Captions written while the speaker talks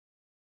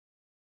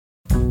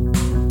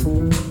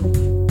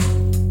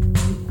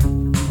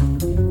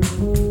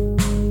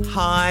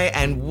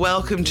and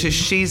welcome to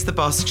She's the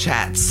Boss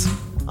Chats.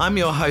 I'm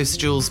your host,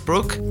 Jules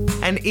Brooke,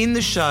 and in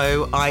the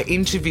show, I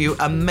interview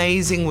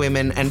amazing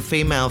women and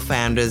female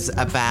founders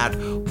about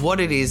what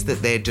it is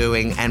that they're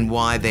doing and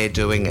why they're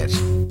doing it.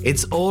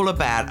 It's all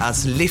about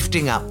us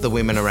lifting up the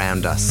women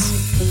around us.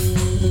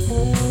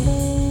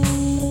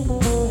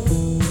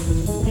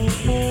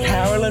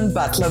 Carolyn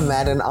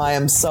Butler-Madden, I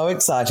am so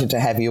excited to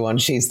have you on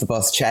She's the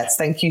Boss Chats.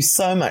 Thank you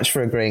so much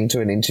for agreeing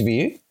to an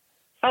interview.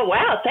 Oh,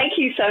 wow. Thank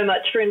you so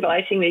much for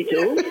inviting me,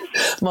 Jules.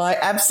 My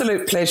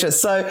absolute pleasure.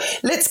 So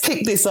let's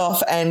kick this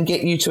off and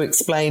get you to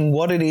explain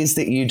what it is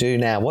that you do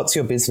now. What's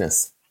your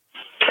business?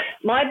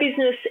 My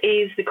business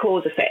is The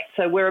Cause Effect.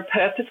 So we're a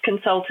purpose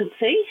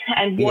consultancy,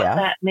 and what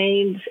that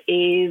means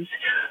is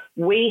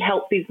we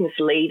help business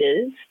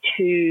leaders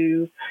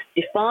to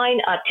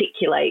define,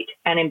 articulate,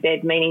 and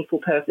embed meaningful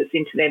purpose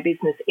into their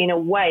business in a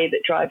way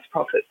that drives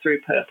profit through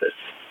purpose.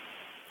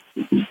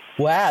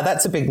 Wow,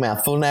 that's a big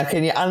mouthful. Now,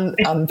 can you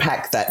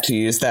unpack that, to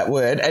use that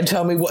word, and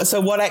tell me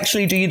what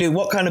actually do you do?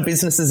 What kind of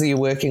businesses are you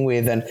working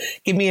with? And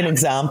give me an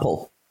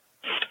example.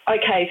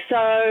 Okay,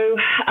 so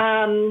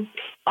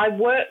I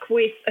work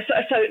with,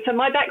 so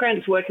my background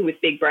is working with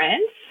big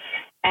brands,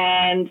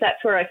 and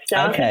that's where I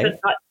started. Okay.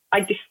 But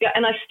I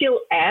still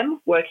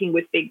am working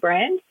with big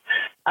brands.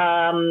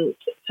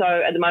 So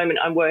at the moment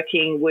I'm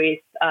working with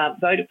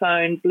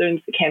Vodafone,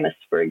 Bloom's the Chemist,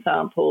 for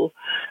example.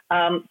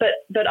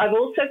 But I've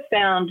also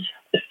found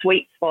a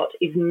sweet spot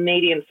is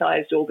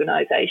medium-sized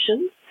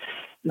organisations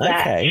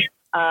that,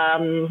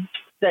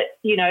 that,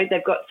 you know,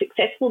 they've got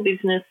successful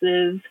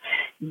businesses.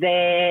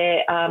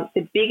 They're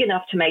big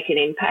enough to make an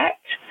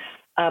impact,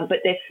 but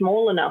they're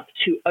small enough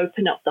to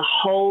open up the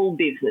whole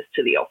business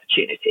to the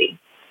opportunity.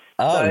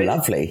 Oh, so,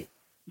 lovely.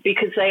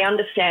 Because they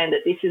understand that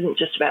this isn't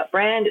just about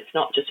brand, it's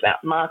not just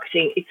about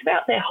marketing, it's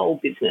about their whole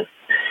business.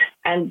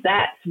 And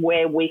that's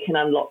where we can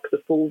unlock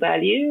the full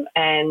value.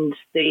 And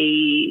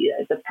the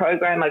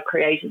program I've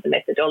created, the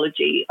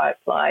methodology I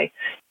apply,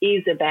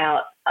 is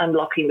about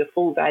unlocking the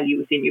full value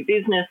within your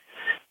business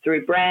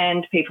through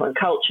brand, people and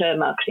culture,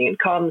 marketing and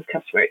comms,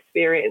 customer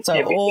experience. So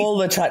everything. All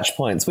the touch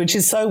points, which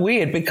is so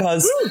weird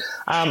because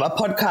a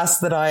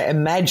podcast that I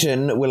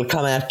imagine will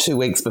come out 2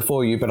 weeks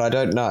before you, but I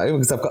don't know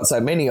because I've got so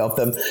many of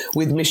them,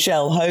 with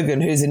Michelle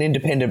Hogan, who's an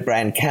independent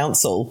brand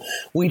counsel.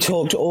 We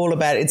talked all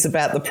about it's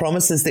about the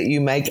promises that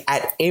you make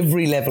at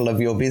every level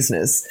of your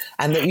business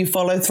and that you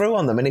follow through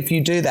on them. And if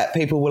you do that,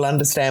 people will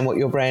understand what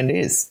your brand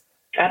is.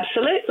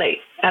 Absolutely.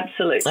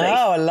 Absolutely.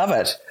 Oh, I love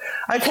it.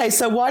 Okay,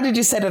 so why did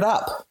you set it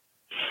up?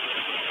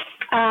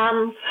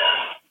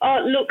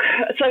 Look,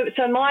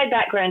 so my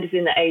background is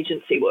in the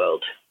agency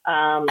world.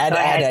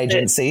 Ad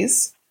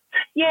agencies?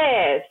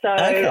 Yeah, so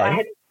okay. I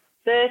had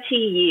 30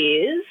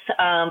 years,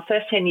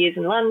 first 10 years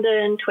in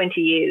London, 20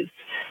 years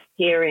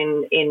here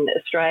in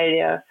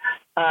Australia,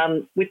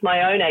 with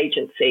my own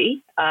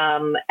agency,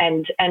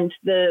 and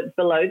the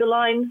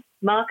below-the-line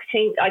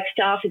marketing. I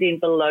started in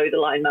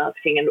below-the-line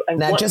marketing. And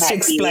now, what just that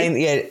explain,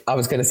 is, I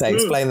was going to say,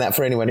 explain that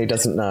for anyone who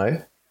doesn't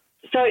know.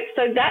 So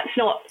that's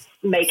not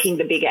making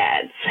the big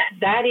ads.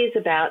 That is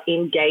about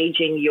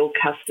engaging your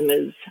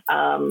customers,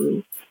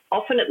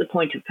 often at the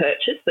point of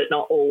purchase, but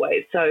not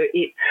always. So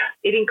it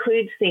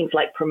includes things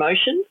like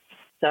promotions.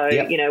 So,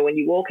 you know, when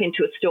you walk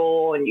into a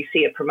store and you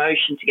see a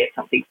promotion to get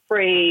something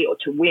free or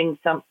to win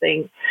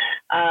something,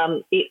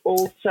 it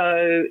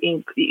also,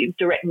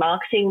 direct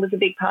marketing was a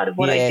big part of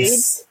what I did.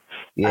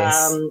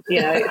 Yes.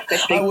 You know,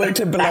 especially I worked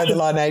in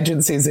below-the-line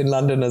agencies in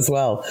London as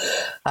well.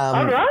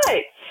 All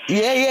right.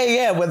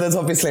 Yeah. Well, there's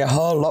obviously a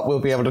whole lot we'll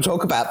be able to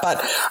talk about.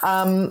 But,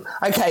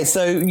 okay,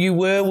 so you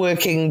were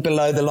working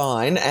below the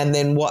line, and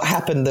then what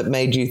happened that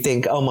made you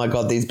think, oh, my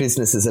God, these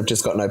businesses have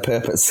just got no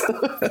purpose?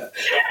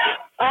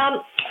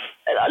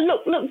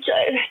 Look,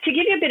 to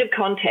give you a bit of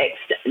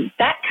context,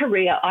 that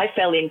career I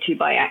fell into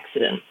by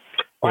accident.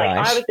 Like,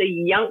 I was a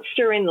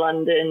youngster in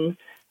London.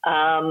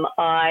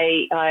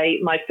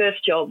 My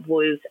first job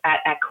was at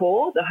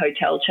Accor, the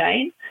hotel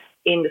chain,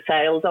 in the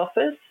sales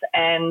office,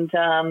 and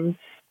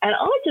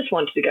I just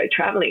wanted to go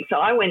travelling. So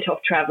I went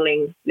off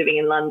travelling, living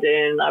in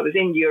London. I was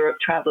in Europe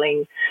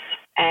travelling,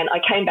 and I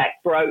came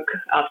back broke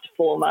after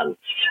 4 months.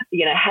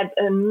 You know, had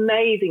an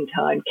amazing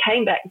time,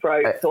 came back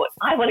broke, thought,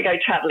 I want to go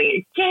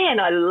travelling again.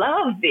 I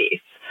love this.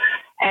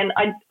 And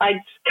I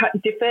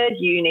deferred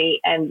uni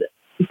and,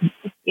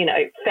 you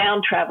know,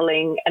 found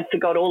travelling and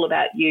forgot all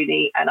about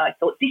uni. And I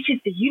thought, this is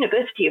the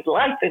university of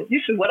life and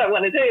this is what I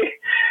want to do.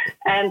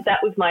 And that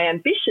was my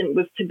ambition,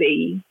 was to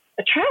be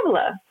a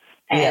traveller.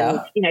 And,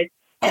 you know,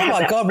 oh,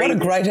 my God, what a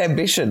great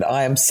ambition.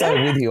 I am so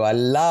with you. I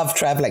love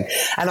travelling.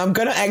 And I'm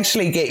going to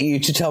actually get you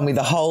to tell me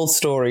the whole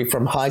story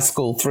from high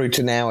school through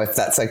to now, if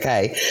that's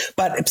okay.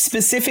 But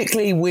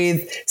specifically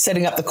with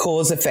setting up the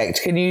Cause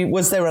Effect,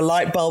 was there a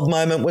light bulb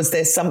moment? Was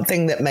there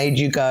something that made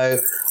you go,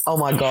 oh,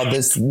 my God,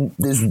 there's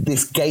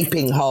this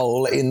gaping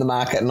hole in the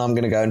market and I'm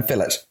going to go and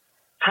fill it?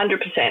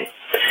 100%.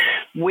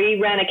 We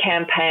ran a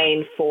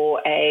campaign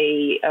for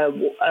a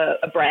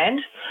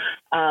brand,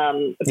 a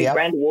big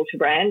brand, a water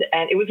brand,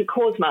 and it was a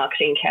cause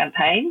marketing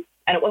campaign.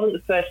 And it wasn't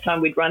the first time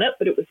we'd run it,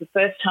 but it was the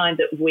first time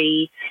that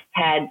we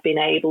had been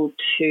able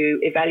to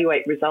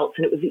evaluate results,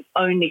 and it was the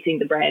only thing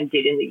the brand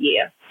did in the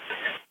year.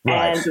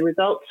 Right. And the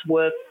results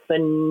were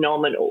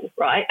phenomenal,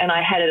 right? And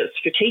I had a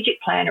strategic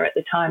planner at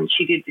the time.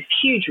 She did this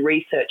huge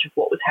research of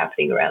what was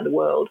happening around the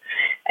world.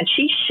 And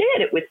she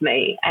shared it with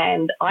me.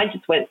 And I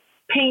just went,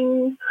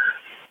 ping.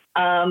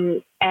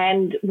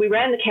 And we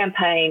ran the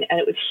campaign, and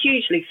it was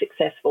hugely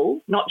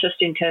successful, not just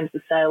in terms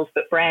of sales,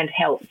 but brand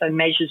health, so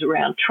measures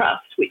around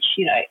trust, which,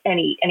 you know,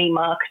 any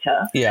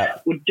marketer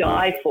would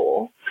die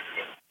for.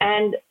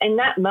 And in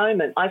that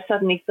moment, I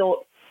suddenly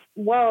thought,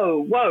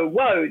 whoa,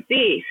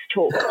 this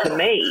talks to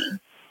me.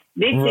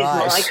 This is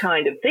my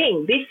kind of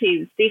thing. This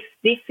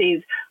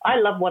is, I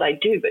love what I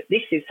do, but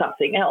this is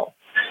something else.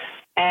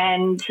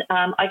 And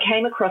I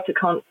came across a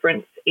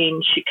conference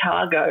in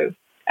Chicago.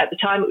 At the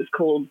time, it was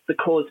called the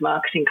Cause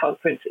Marketing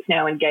Conference. It's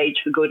now Engage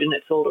for Good, and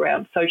it's all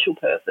around social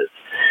purpose.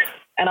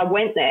 And I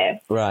went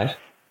there. Right.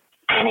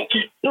 And it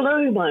just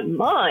blew my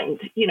mind.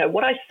 You know,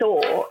 what I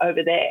saw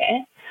over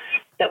there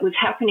that was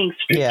happening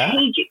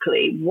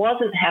strategically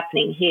wasn't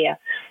happening here.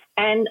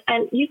 And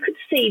you could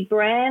see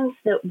brands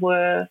that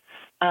were,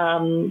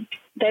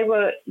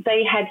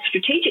 they had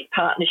strategic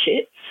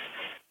partnerships.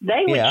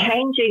 They were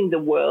changing the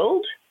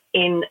world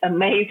in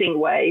amazing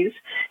ways.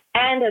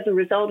 And as a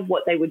result of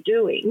what they were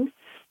doing,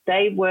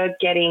 they were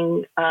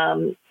getting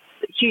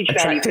huge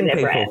value from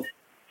their brand.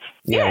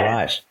 Yeah,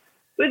 right.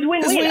 It was win-win.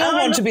 Because we all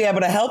want to be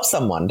able to help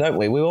someone, don't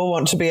we? We all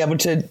want to be able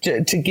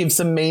to give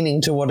some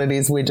meaning to what it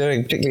is we're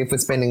doing, particularly if we're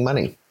spending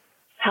money.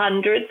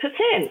 100%.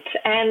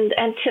 And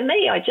to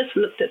me, I just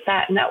looked at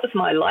that, and that was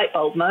my light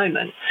bulb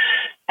moment.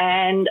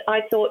 And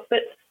I thought, but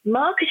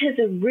marketers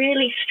are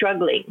really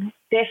struggling.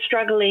 They're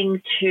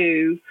struggling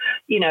to,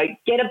 you know,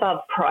 get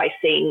above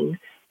pricing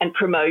and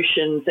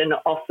promotions and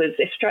offers.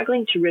 They're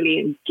struggling to really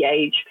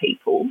engage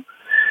people.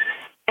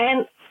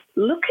 And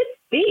look at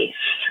this.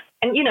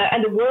 And, you know,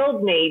 and the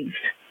world needs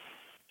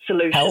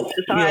solutions. Help.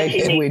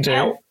 Society needs we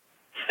help.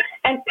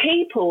 And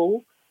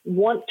people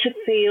want to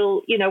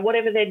feel, you know,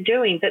 whatever they're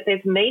doing, that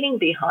there's meaning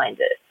behind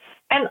it.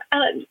 And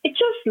it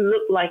just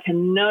looked like a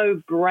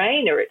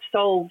no-brainer. It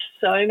solved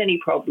so many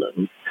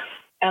problems.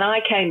 And I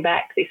came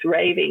back this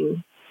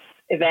raving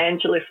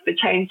evangelist for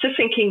change, just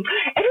thinking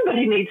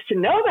everybody needs to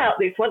know about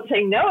this. Once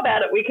they know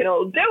about it, we can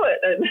all do it.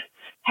 And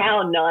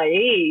how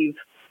naive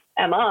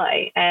am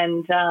I?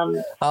 And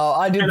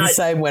I did the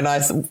same when I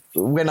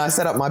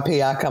set up my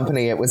PR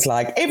company. It was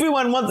like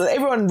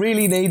everyone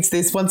really needs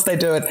this once they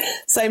do it.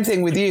 Same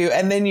thing with you,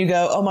 and then you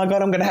go, oh my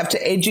God, I'm going to have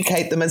to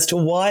educate them as to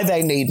why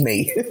they need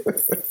me.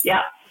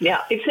 Yeah,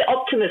 it's the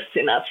optimists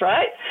in us,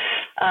 right?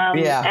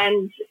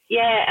 And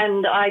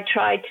I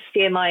tried to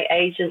steer my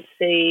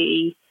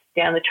agency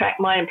down the track.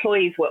 My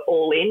employees were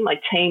all in, my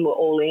team were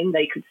all in,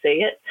 they could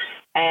see it.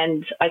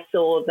 And I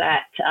saw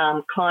that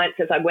clients,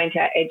 as I went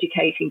out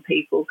educating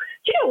people,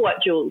 do you know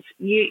what, Jules?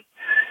 You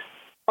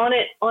on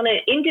an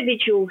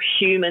individual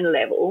human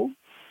level,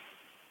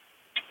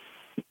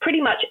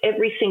 pretty much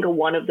every single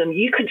one of them,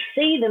 you could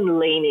see them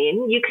lean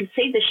in, you could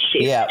see the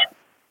shift. Yeah.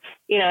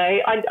 You know,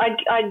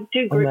 I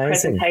do group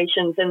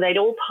presentations, and they'd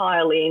all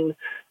pile in,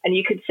 and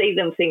you could see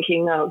them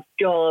thinking, oh,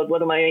 God,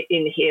 what am I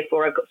in here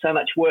for? I've got so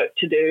much work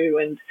to do.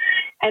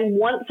 And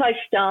once I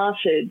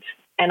started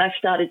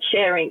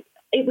sharing,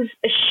 it was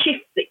a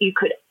shift that you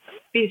could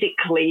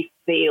physically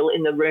feel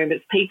in the room as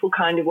people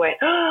kind of went,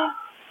 oh,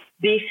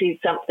 this is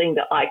something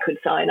that I could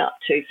sign up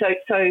to.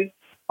 So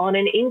on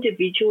an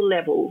individual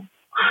level,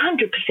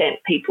 100%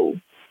 people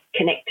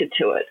connected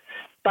to it.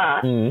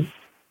 But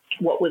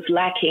what was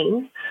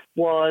lacking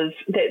was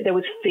that there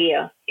was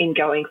fear in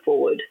going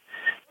forward,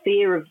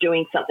 fear of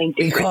doing something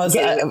different. Because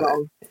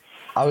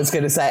I was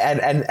going to say,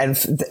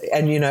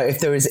 and you know, if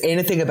there is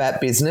anything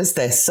about business,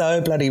 they're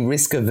so bloody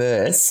risk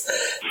averse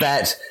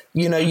that,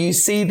 you know, you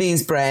see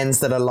these brands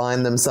that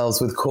align themselves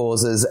with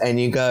causes and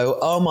you go,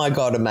 oh my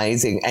God,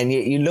 amazing. And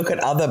you look at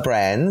other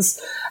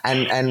brands,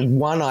 and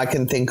one I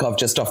can think of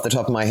just off the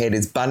top of my head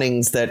is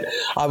Bunnings, that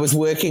I was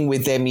working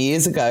with them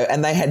years ago,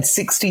 and they had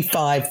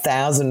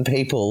 65,000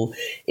 people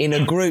in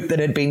a group that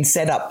had been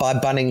set up by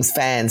Bunnings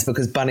fans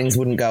because Bunnings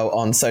wouldn't go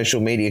on social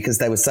media because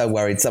they were so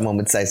worried someone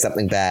would say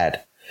something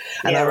bad.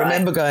 And I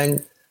remember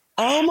going,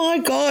 oh my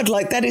God,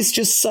 like that is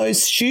just so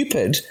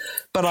stupid.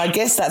 But I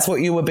guess that's what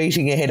you were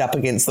beating your head up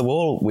against the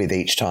wall with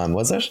each time,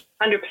 was it?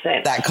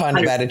 100%. That kind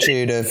 100%. Of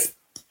attitude of,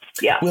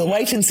 we'll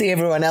wait and see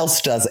everyone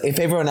else does it. If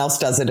everyone else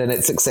does it and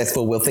it's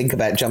successful, we'll think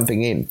about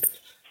jumping in.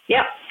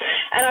 Yeah.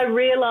 And I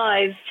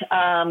realized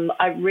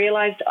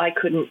I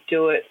couldn't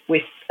do it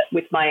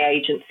with my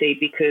agency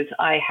because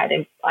I had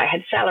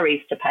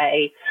salaries to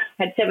pay.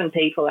 I had 7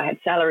 people. I had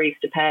salaries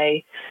to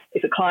pay.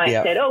 If a client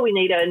said, oh, we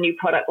need a new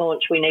product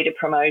launch, we need a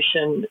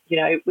promotion, you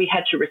know, we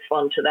had to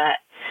respond to that.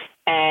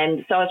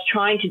 And so I was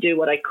trying to do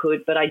what I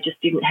could, but I just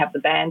didn't have the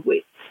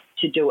bandwidth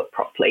to do it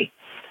properly.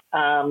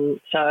 And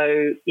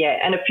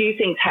a few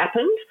things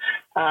happened.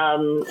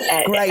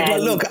 Great.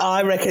 Well, look,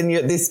 I reckon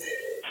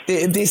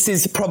This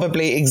is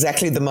probably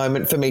exactly the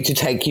moment for me to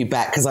take you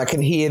back, because I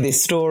can hear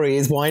this story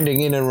is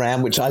winding in and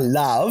around, which I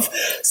love.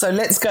 So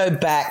let's go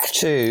back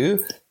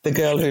to the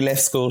girl who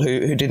left school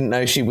who didn't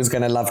know she was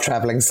going to love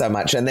travelling so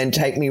much, and then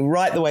take me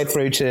right the way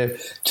through to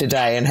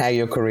today and how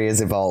your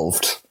career's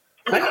evolved.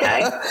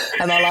 Okay.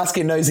 And I'll ask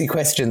you nosy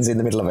questions in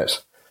the middle of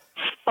it.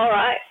 All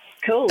right.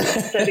 Cool.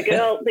 So the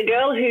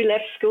girl who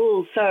left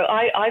school. So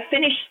I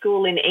finished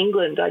school in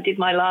England. I did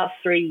my last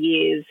 3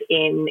 years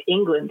in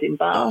England, in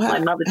Bath.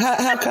 Oh,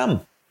 how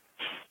come?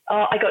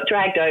 I got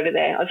dragged over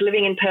there. I was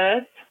living in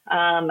Perth,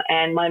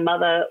 and my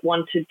mother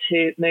wanted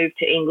to move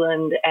to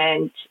England,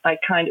 and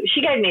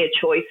she gave me a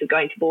choice of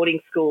going to boarding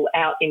school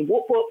out in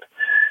Whoop Whoop,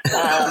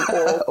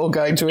 or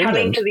going to England.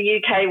 Coming to the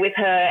UK with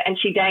her, and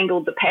she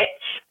dangled the pets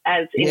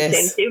as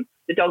incentive.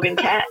 The dog and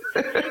cat,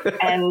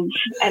 and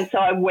so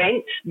I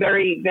went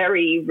very,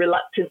 very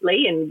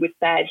reluctantly and with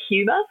bad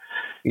humour.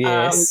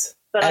 Yes,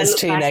 as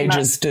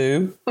teenagers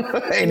do.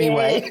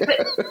 Anyway,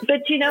 yeah,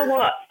 but you know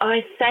what?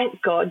 I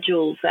thank God,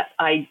 Jules, that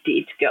I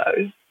did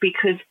go,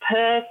 because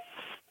Perth.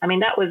 I mean,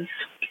 that was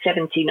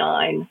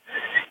 1979,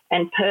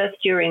 and Perth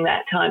during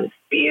that time is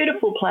a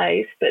beautiful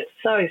place, but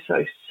so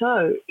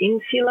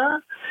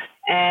insular,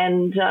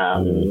 and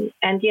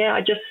yeah, I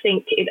just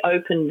think it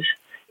opened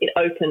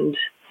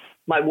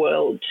my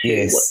world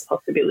to what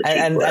possibilities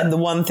were. And the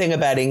one thing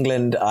about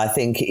England, I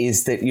think,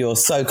 is that you're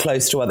so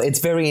close to it's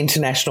very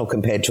international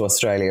compared to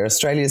Australia.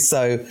 Australia's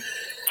so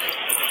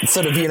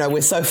sort of,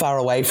 we're so far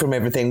away from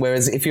everything.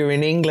 Whereas if you're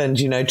in England,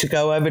 to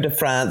go over to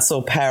France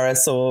or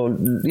Paris or,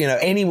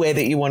 anywhere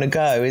that you want to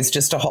go is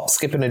just a hop,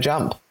 skip and a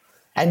jump.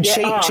 And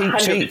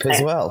cheap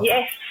as well.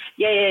 Yes.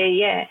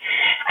 Yeah.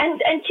 And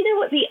you know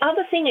what? The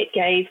other thing it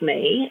gave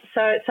me,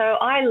 so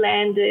I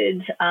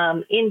landed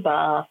in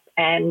Bath,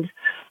 and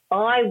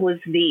I was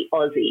the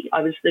Aussie.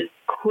 I was the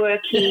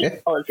quirky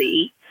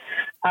Aussie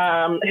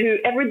who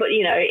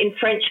everybody, in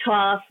French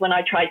class, when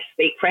I tried to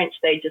speak French,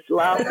 they just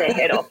laughed their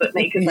head off at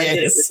me because I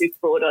did it with this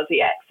broad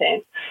Aussie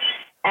accent.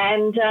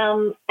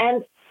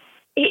 And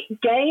it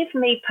gave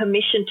me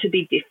permission to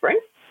be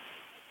different,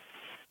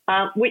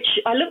 which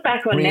I look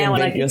back on now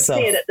and I didn't see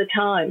it at the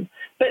time.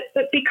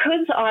 But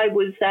because I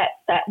was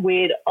that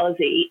weird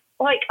Aussie,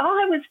 like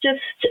I was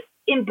just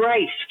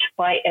embraced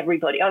by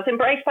everybody. I was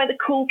embraced by the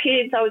cool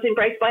kids. I was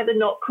embraced by the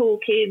not cool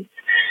kids.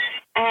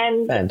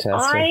 And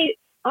fantastic.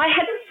 I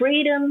had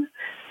freedom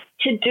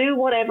to do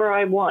whatever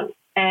I want.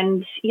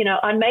 And,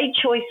 I made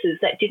choices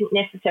that didn't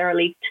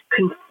necessarily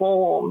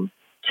conform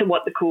to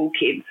what the cool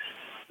kids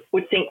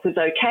would think was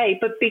okay.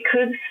 But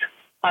because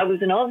I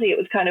was an Aussie, it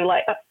was kind of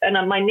like, and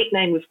my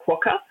nickname was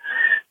Quokka,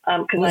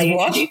 because I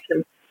introduced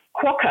them.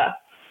 Quokka.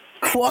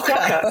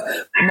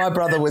 My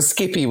brother was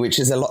Skippy, which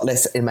is a lot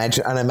less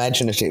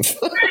unimaginative.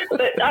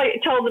 But I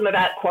told them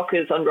about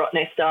quokkas on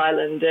Rottnest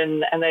Island,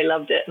 and they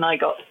loved it, and I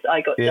got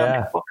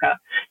dubbed Quokka.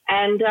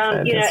 And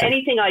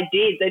anything I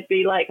did, they'd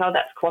be like, "Oh,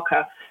 that's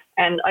Quokka,"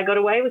 and I got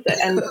away with it.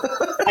 And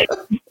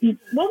when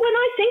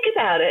I think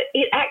about it,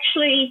 it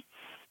actually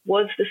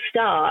was the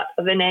start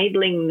of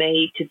enabling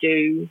me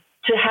to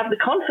have the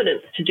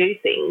confidence to do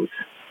things.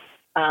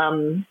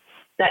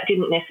 That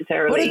didn't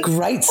necessarily. What a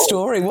great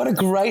story. What a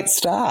great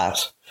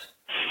start.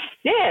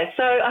 Yeah,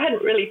 so I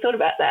hadn't really thought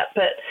about that,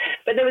 but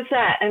there was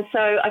that. And so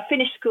I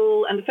finished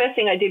school, and the first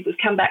thing I did was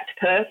come back to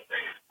Perth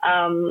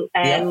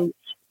and,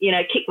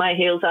 kick my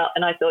heels up.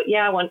 And I thought,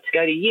 I want to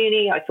go to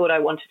uni. I thought I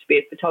wanted to be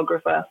a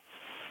photographer.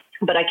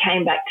 But I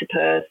came back to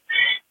Perth,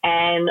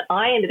 and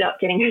I ended up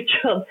getting a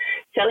job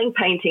selling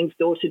paintings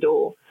door to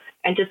door.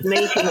 And just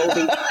meeting all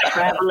these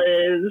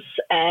travellers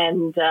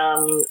and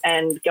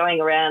going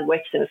around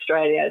Western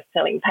Australia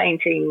selling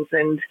paintings,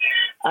 and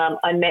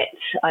I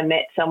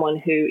met someone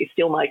who is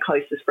still my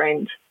closest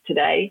friend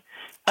today.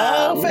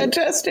 Oh,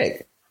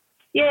 fantastic!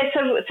 Yeah,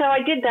 so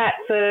I did that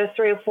for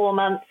 3 or 4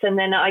 months, and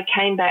then I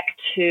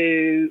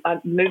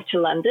moved to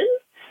London,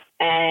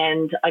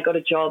 and I got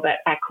a job at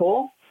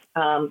Accor,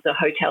 the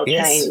hotel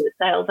chain in the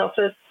sales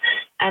office,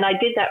 and I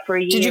did that for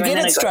a year. Did you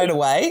get it straight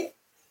away?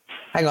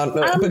 Hang on,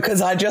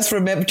 because I just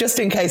remember, just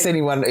in case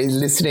anyone is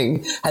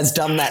listening has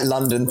done that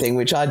London thing,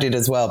 which I did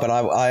as well, but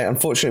I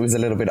unfortunately was a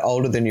little bit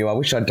older than you. I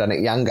wish I'd done it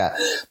younger.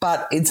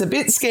 But it's a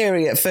bit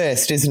scary at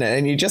first, isn't it?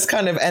 And you just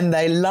and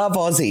they love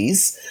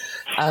Aussies,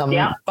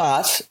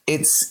 but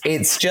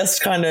it's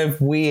just kind of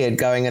weird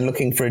going and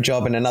looking for a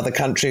job in another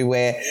country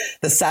where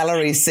the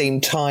salaries seem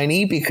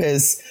tiny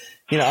because –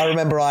 I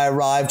remember I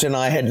arrived and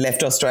I had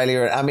left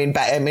Australia.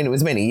 It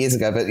was many years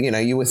ago, but,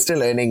 you were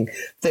still earning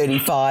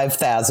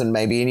 35,000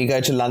 maybe, and you go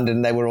to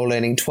London, they were all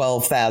earning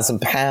 12,000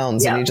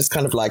 pounds, and you're just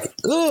kind of like,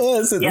 oh,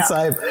 is it the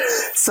same?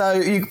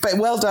 So, but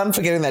well done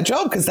for getting that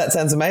job, because that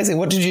sounds amazing.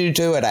 What did you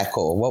do at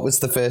Accor? What was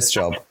the first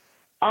job?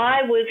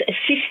 I was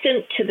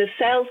assistant to the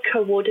sales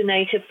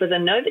coordinator for the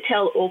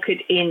Novotel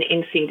Orchid Inn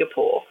in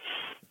Singapore.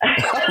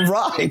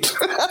 Right.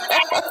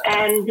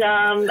 and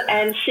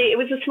it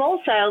was a small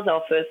sales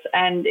office,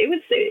 and it was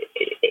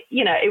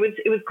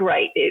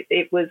great.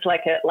 It was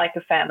like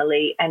a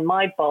family, and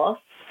my boss,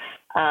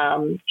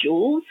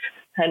 Jules,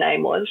 her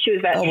name was. She was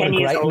about 10 what a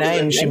years great older name.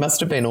 than She me. must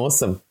have been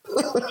awesome.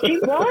 She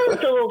was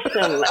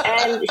awesome,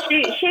 and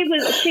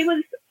she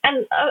was.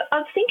 And I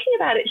was thinking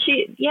about it.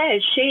 She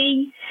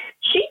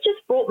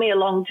just brought me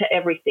along to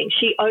everything.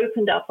 She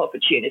opened up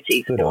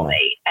opportunities for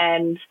me,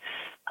 and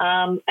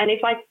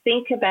if I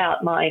think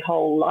about my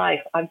whole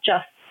life, I've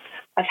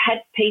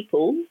had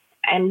people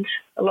and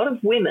a lot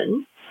of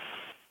women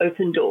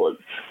open doors.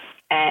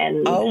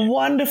 And oh,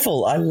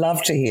 wonderful. I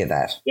love to hear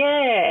that. Yeah,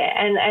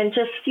 and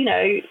just,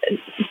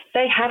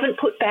 they haven't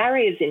put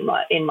barriers in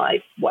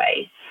my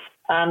way.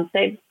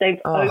 They've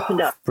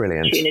opened up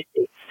opportunities.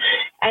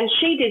 And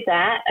she did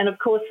that, and of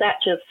course that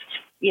just,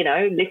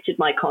 lifted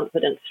my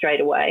confidence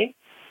straight away.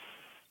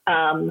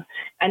 And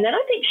then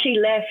I think she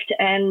left,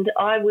 and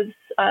I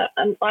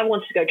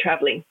wanted to go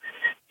traveling.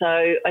 So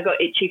I got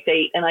itchy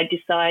feet, and I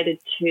decided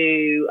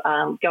to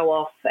go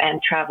off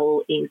and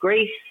travel in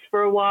Greece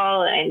for a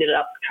while. I ended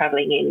up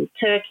traveling in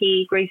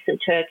Greece and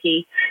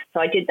Turkey. So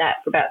I did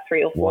that for about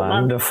 3 or 4 months.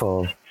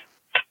 Wonderful.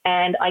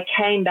 And I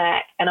came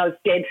back, and I was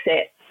dead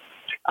set.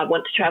 I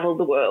want to travel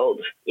the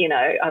world.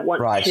 I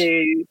want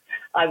to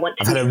I've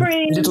be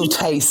free. A little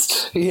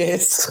taste,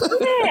 yes.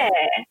 Yeah.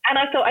 And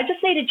I thought, I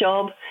just need a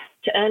job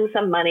to earn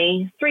some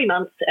money, 3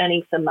 months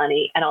earning some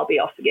money, and I'll be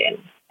off again.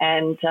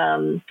 And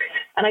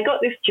I got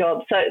this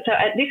job. So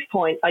at this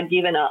point, I'd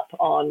given up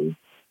on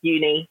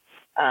uni,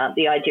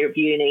 the idea of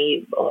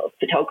uni or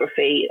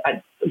photography.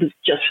 I was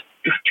just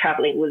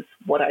traveling was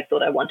what I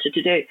thought I wanted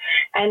to do.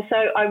 And so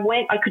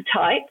I could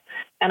type,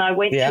 and I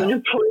went to an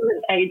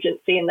employment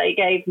agency, and they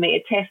gave me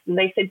a test, and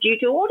they said, do you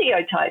do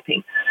audio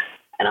typing?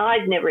 And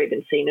I'd never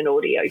even seen an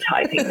audio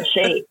typing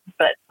machine,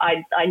 but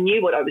I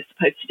knew what I was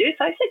supposed to do.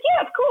 So I said,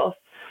 yeah, of course.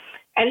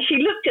 And she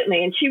looked at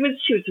me, and she was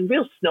a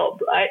real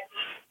snob, right?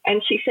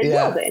 And she said,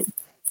 well, then,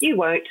 you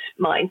won't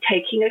mind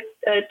taking a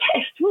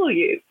test, will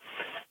you?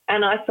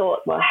 And I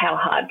thought, well, how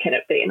hard can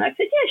it be? And I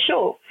said, yeah,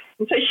 sure.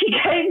 And so she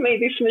gave me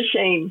this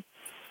machine,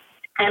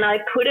 and I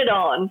put it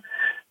on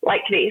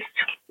like this,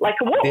 like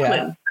a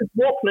Walkman, because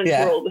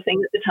Walkmans were all the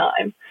thing at the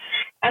time.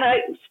 And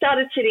I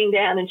started sitting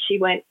down, and she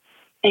went,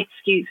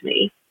 excuse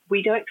me,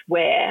 we don't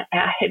wear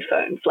our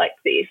headphones like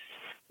this.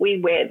 We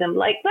wear them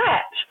like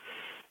that.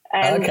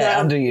 And,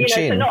 under your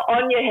chin. So not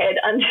on your head,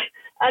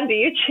 under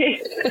your chin.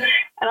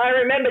 And I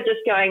remember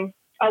just going,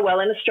 oh, well,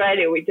 in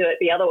Australia we do it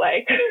the other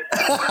way.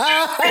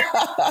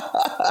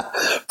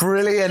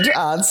 Brilliant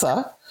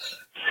answer.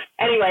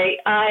 Anyway,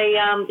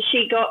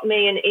 she got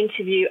me an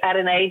interview at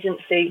an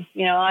agency.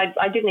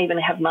 I didn't even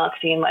have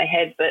marketing in my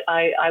head, but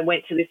I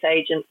went to this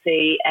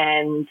agency,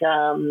 and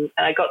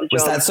I got the job.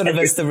 Was that sort of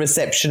as the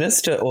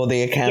receptionist or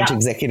the account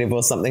executive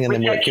or something, and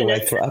then work your way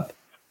through up?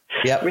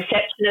 Yep.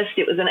 Receptionist.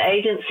 It was an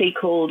agency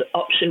called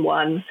Option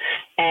One,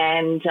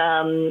 and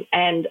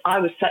I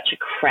was such a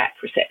crap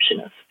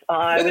receptionist.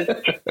 I was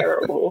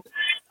terrible.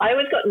 I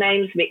always got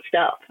names mixed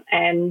up,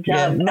 and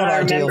not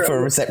ideal for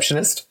a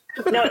receptionist.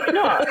 No, it's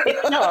not.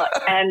 It's not.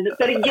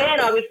 But again,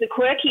 I was the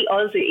quirky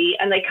Aussie,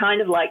 and they kind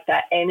of like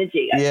that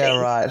energy. I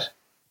think. Right.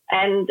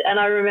 And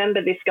I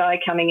remember this guy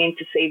coming in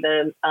to see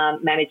the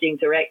managing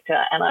director,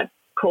 and I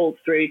called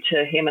through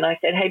to him, and I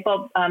said, "Hey,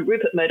 Bob,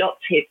 Rupert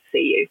Murdoch's here to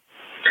see you."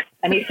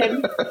 And he said,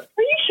 "Are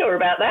you sure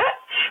about that?"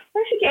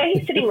 I said, "Yeah,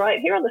 he's sitting right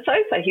here on the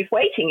sofa. He's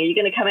waiting. Are you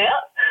going to come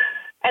out?"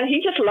 And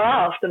he just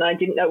laughed, and I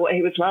didn't know what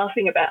he was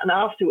laughing about. And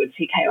afterwards,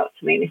 he came up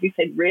to me and he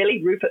said,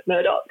 "Really, Rupert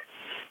Murdoch?"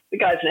 The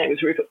guy's name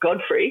was Rupert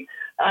Godfrey.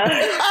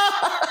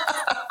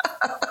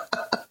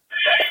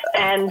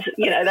 And,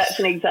 that's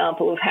an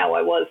example of how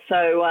I was.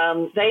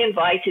 So they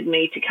invited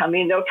me to come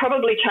in. They were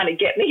probably trying to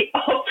get me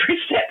off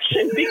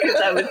reception because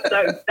I was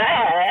so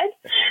bad.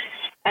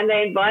 And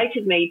they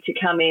invited me to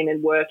come in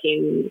and work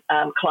in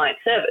client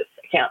service,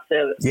 account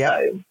service. Yep.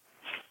 So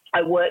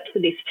I worked for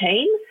this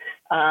team,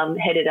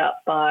 headed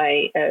up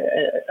by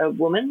a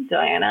woman,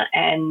 Diana,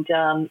 and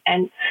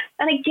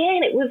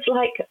again, it was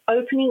like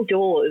opening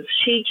doors.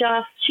 She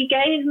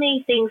gave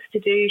me things to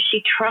do.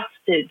 She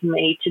trusted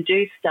me to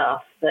do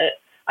stuff that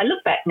I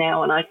look back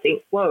now and I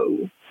think,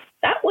 whoa,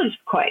 that was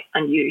quite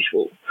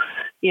unusual.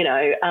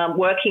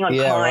 Working on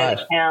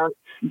client accounts,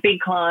 big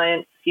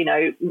clients,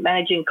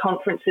 managing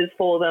conferences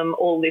for them,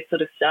 all this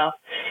sort of stuff,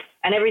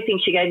 and everything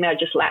she gave me, I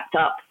just lapped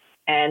up.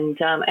 And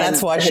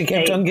that's why she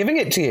kept on giving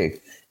it to you.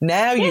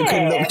 Now you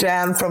can look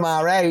down from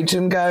our age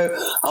and go,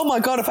 oh my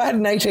God, if I had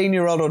an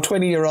 18-year-old or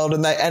 20-year-old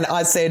and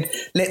I said,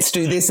 let's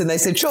do this, and they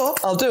said, sure,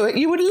 I'll do it,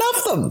 you would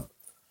love them.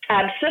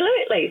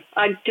 Absolutely.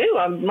 I do.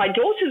 My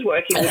daughter's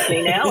working with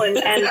me now, and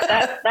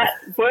that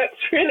works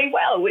really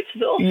well, which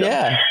is awesome.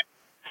 Yeah.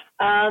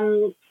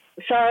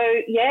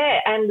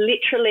 And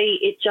literally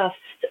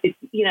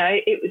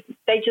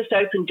they just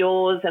opened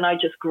doors, and I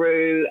just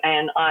grew,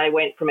 and I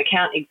went from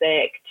account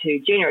exec to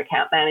junior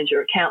account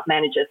manager,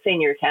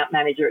 senior account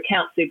manager,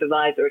 account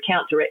supervisor,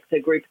 account director,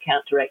 group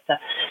account director.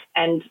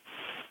 And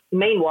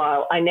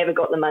meanwhile, I never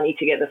got the money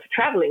together for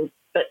traveling,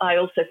 but I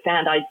also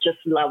found I just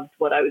loved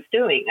what I was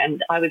doing.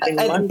 And I was in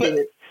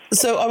London.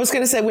 So I was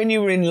going to say, when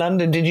you were in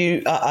London, did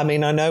you, I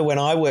mean, I know when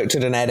I worked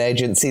at an ad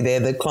agency there,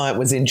 the client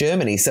was in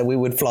Germany, so we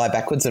would fly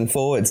backwards and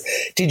forwards.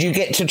 Did you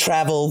get to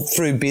travel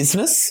through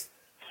business?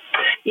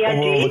 Yeah, I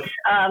did.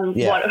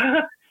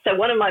 So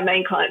one of my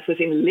main clients was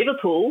in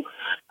Liverpool.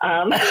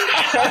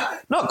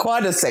 Not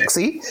quite as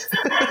sexy.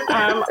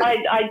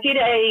 I did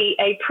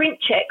a print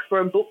check for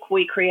a book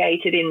we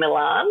created in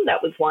Milan.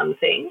 That was one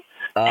thing.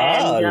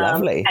 Oh,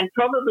 lovely. And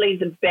probably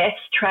the best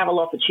travel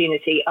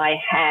opportunity I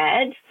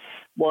had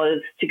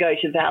was to go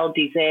to Val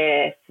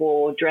d'Isère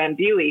for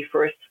Drambuie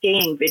for a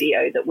skiing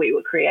video that we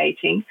were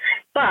creating.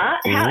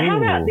 But how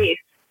about this?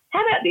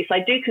 How about this? I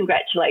do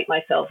congratulate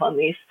myself on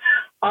this.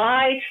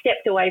 I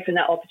stepped away from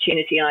that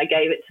opportunity and I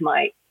gave it to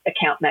my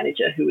account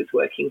manager who was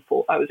working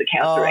for, I was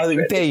account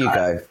director. There you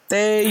go.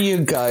 There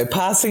you go.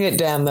 Passing it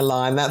down the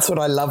line. That's what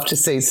I love to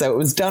see. So it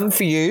was done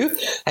for you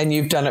and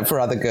you've done it for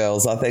other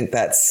girls. I think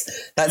that's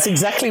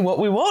exactly what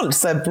we want.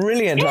 So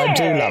brilliant. Yeah. I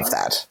do love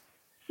that.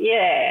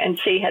 Yeah, and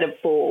she had a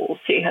ball.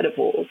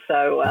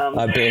 So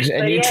I bet.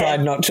 And you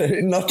tried not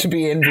to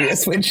be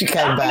envious when she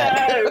came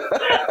back.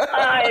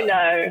 I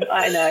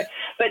know.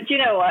 But you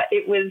know what?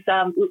 It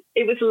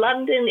was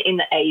London in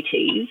the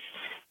 80s,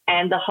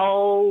 and the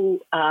whole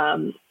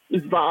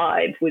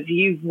vibe was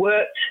you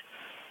worked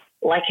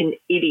like an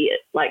idiot.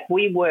 Like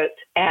we worked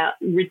out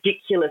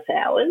ridiculous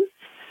hours,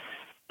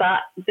 but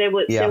there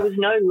was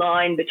no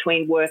line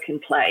between work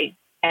and play.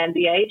 And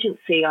the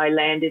agency I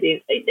landed in,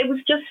 it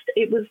was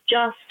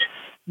just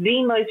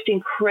the most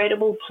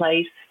incredible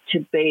place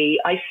to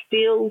be. I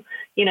still,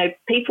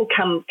 people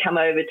come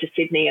over to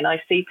Sydney and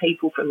I see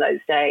people from those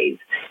days,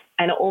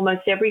 and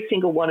almost every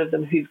single one of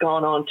them who's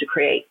gone on to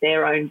create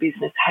their own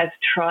business has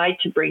tried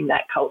to bring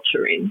that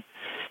culture in,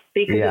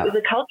 because it was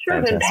a culture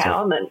of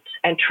empowerment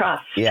and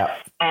trust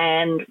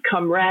and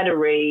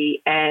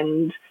camaraderie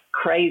and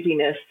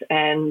craziness,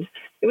 and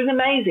it was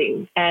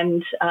amazing.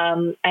 And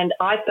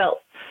I felt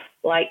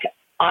like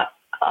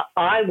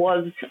I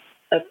was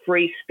a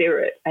free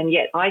spirit, and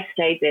yet I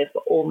stayed there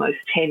for almost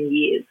 10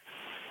 years.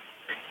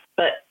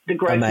 But the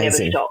growth never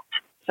stopped.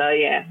 So,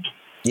 yeah.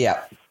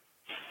 Yeah.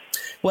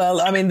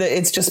 Well, I mean,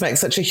 it just makes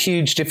such a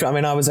huge difference. I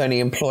mean, I was only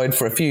employed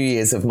for a few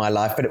years of my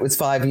life, but it was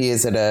 5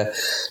 years at a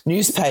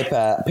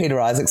newspaper, Peter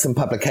Isaacson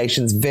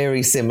Publications,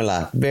 very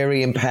similar,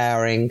 very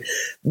empowering.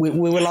 We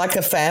were like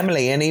a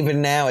family, and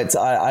even now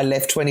I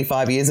left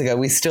 25 years ago.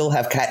 We still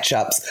have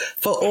catch-ups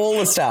for all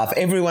the staff,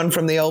 everyone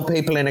from the old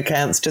people in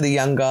accounts to the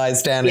young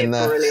guys down in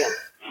the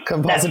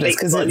compositors.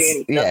 Because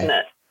doesn't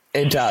it?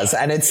 It does.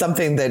 And it's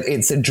something that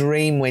it's a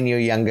dream when you're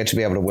younger to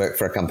be able to work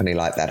for a company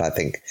like that, I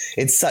think.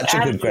 It's such a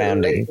good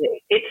grounding.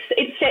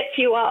 It sets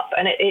you up,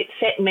 and it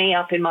set me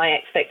up in my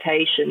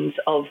expectations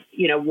of,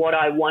 what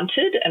I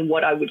wanted and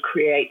what I would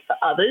create for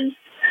others.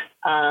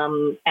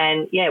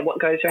 What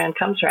goes around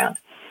comes around.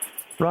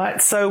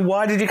 Right. So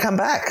why did you come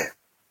back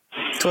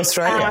to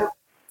Australia?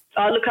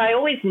 Look, I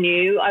always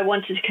knew I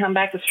wanted to come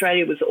back.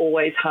 Australia was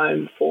always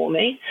home for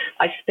me.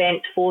 I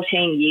spent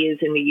 14 years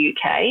in the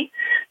UK,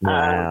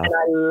 wow. And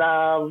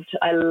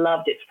I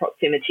loved its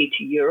proximity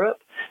to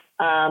Europe.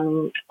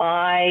 I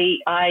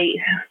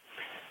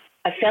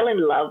fell in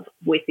love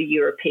with the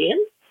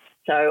European.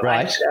 So I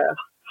had a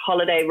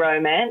holiday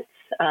romance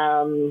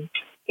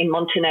in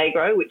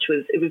Montenegro, it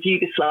was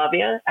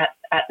Yugoslavia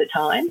at the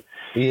time.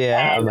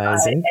 Yeah, and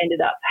amazing. I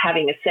ended up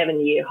having a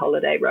 7-year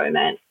holiday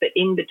romance, but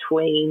in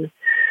between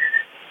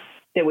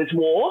there was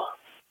war,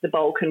 the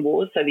Balkan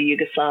Wars, so the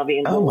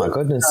Yugoslavian War. Oh, my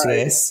goodness, so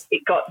yes.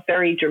 It got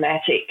very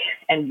dramatic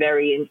and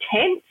very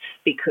intense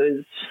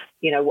because,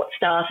 what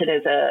started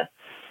as a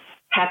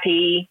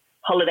happy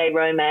holiday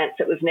romance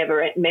that was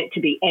never meant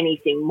to be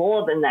anything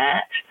more than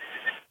that,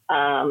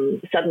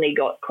 suddenly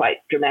got quite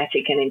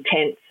dramatic and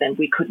intense, and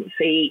we couldn't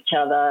see each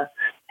other.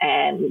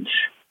 And,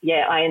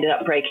 I ended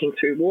up breaking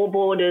through war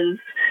borders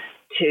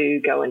to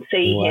go and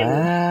see him.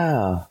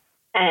 Wow.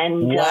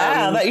 And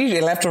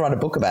you'll have to write a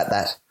book about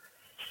that.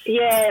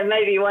 Yeah,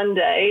 maybe one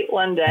day.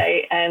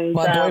 And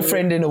my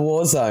boyfriend in a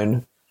war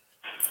zone.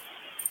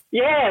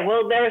 Yeah,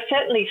 well, there are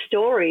certainly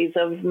stories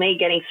of me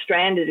getting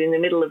stranded in the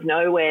middle of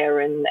nowhere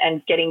and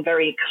getting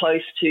very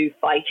close to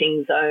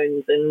fighting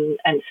zones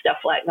and stuff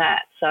like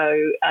that. So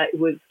it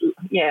was,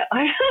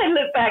 I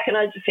look back and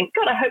I just think,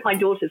 God, I hope my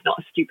daughter's not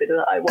as stupid as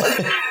I was.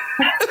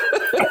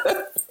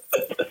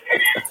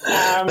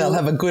 They'll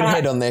have a good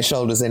head on their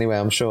shoulders anyway,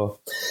 I'm sure.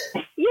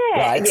 Yeah,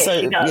 right. Yeah,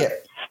 so, she does. Yeah.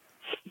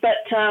 But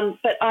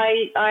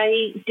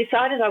I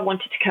decided I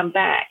wanted to come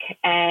back,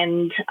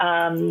 and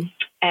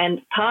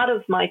part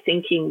of my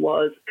thinking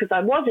was, because I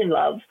was in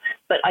love,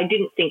 but I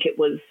didn't think it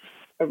was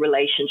a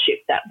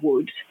relationship that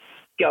would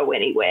go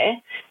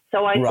anywhere.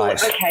 So I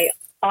thought, okay,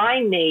 I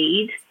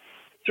need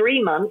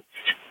 3 months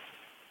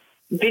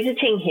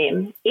visiting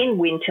him in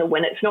winter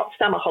when it's not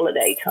summer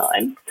holiday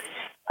time,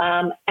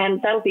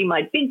 and that'll be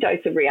my big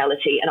dose of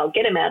reality, and I'll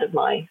get him out of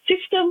my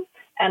system,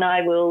 and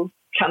I will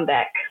come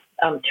back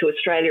to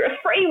Australia, a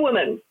free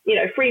woman,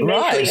 free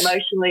mentally,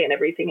 emotionally, and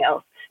everything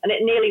else. And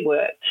it nearly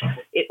worked.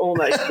 It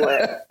almost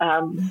worked.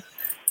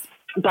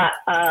 But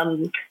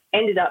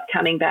ended up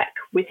coming back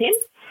with him.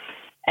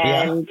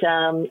 and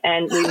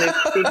we moved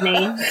to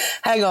Sydney.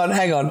 Hang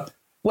on.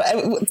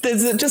 Well,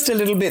 there's just a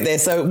little bit there.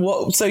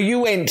 So you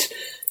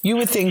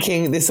were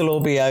thinking this will all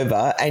be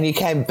over, and you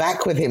came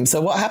back with him.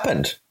 So what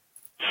happened?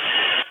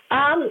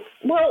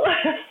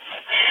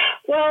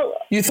 Well,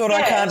 you thought,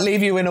 I can't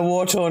leave you in a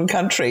war-torn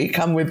country.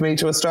 Come with me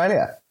to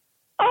Australia.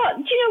 Oh,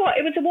 do you know what?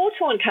 It was a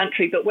war-torn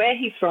country, but where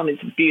he's from is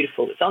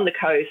beautiful. It's on the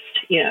coast,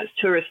 it's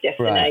a tourist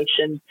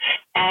destination.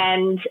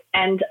 Right.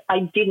 And I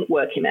didn't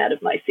work him out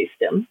of my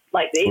system.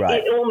 Like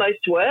it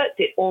almost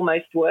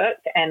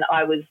worked, and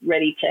I was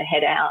ready to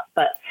head out.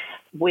 But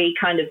we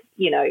kind of,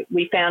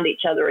 we found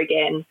each other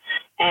again.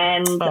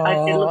 And I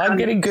said, look, I'm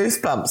getting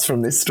goosebumps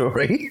from this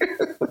story.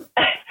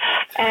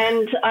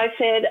 And I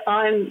said,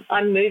 I'm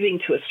moving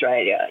to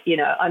Australia.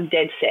 I'm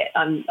dead set.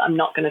 I'm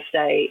not going to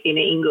stay in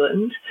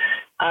England.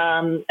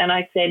 And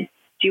I said,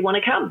 do you want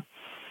to come?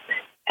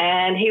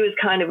 And he was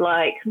kind of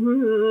like,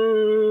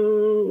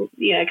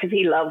 because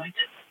he loved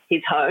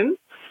his home.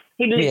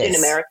 He lived in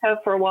America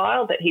for a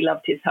while, but he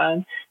loved his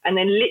home. And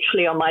then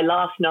literally on my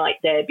last night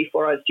there,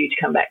 before I was due to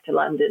come back to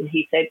London,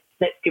 he said,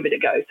 let's give it a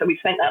go. So we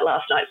spent that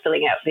last night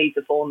filling out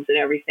visa forms and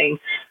everything.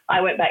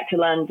 I went back to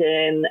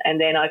London, and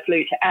then I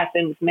flew to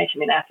Athens, met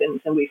him in Athens,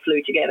 and we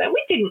flew together.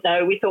 We didn't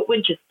know. We thought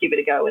we'd just give it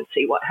a go and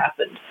see what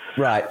happened.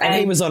 Right. And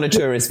he was on a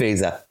tourist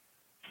visa.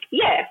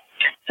 Yeah.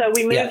 So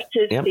we moved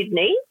to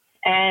Sydney,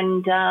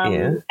 and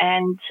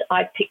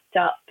I picked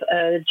up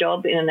a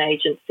job in an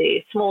agency,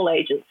 a small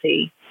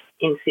agency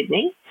in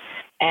Sydney,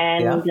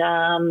 and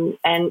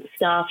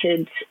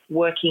started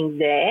working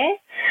there.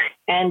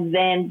 And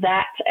then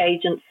that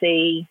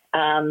agency,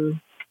 it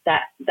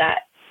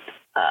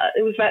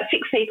was about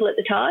 6 people at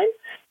the time,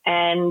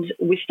 and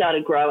we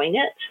started growing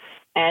it.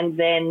 And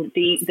then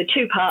the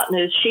two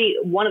partners,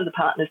 one of the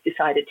partners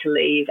decided to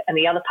leave, and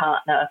the other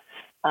partner,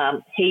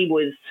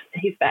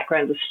 his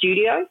background was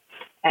studio,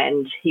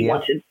 and he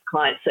wanted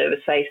client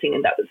service facing,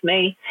 and that was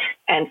me.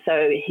 And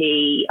so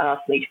he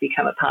asked me to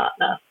become a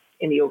partner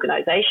in the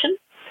organisation,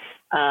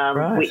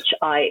 which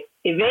I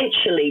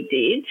eventually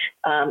did.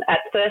 At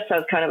first I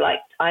was kind of like,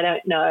 I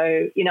don't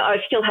know, I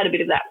still had a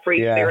bit of that free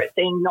spirit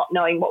thing, not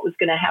knowing what was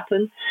going to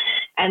happen.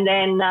 And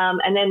then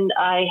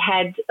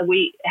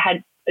we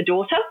had a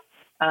daughter,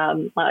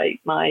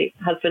 my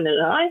husband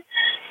and I.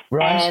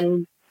 Right.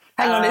 And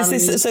hang on, is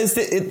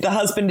the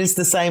husband is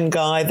the same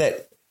guy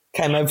that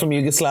came over from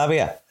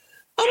Yugoslavia?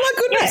 Oh, my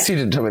goodness, you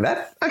didn't tell me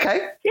that.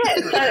 Okay. Yeah,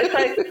 so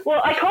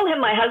I call him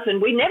my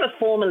husband. We never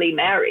formally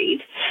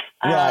married.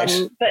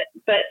 Right. But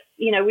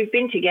we've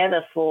been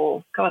together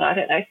for, God, I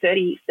don't know,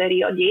 30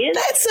 odd years.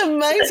 That's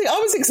amazing. I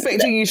was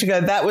expecting you to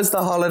go, that was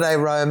the holiday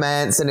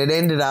romance, and it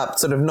ended up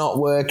sort of not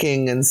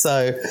working, and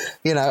so,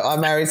 I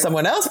married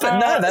someone else. But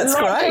no, that's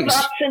great. Lots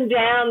of ups and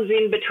downs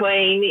in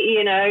between,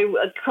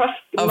 across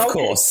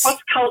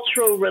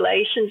cross-cultural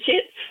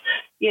relationships.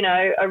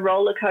 A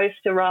roller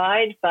coaster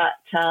ride, but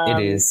it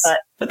is.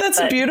 But that's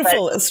a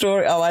beautiful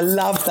story. Oh, I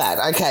love that.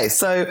 Okay,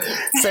 so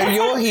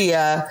you're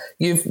here.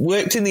 You've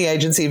worked in the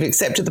agency. You've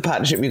accepted the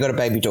partnership. You've got a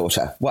baby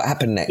daughter. What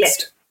happened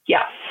next?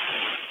 Yeah.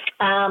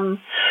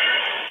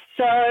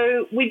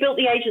 So we built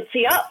the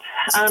agency up.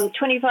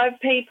 25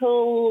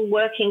 people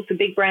working for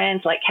big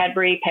brands like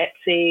Cadbury,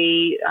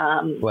 Pepsi.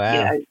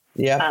 Wow.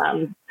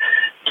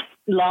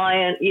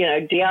 Lion,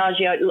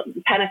 Diageo,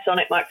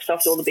 Panasonic,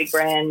 Microsoft, all the big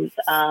brands,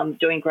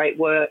 doing great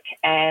work.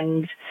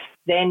 And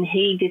then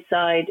he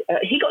decided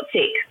he got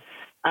sick,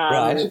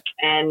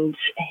 and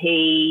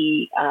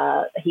he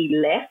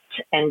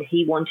left, and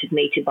he wanted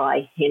me to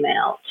buy him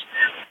out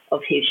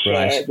of his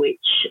share,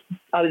 which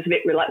I was a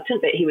bit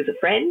reluctant, but he was a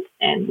friend,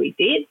 and we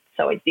did.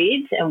 So I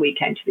did, and we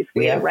came to this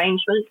weird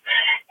arrangement.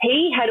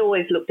 He had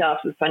always looked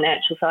after the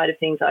financial side of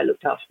things. I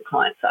looked after the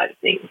client side of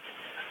things.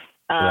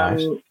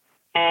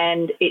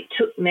 And it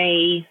took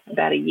me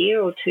about a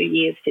year or 2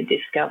 years to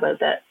discover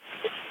that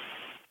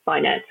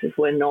finances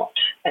were not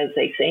as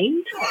they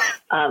seemed.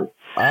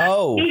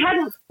 He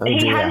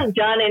hadn't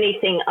done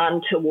anything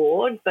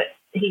untoward, but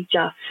he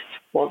just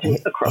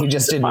wasn't across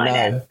the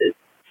finances. Know.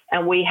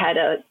 And we had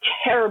a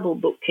terrible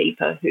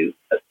bookkeeper who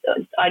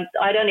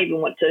I don't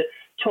even want to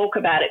talk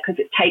about it because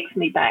it takes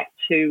me back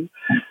to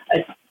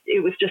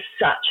it was just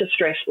such a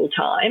stressful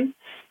time.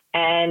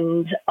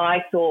 And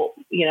I thought,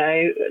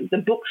 the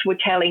books were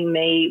telling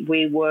me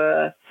we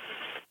were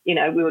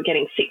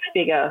getting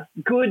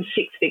good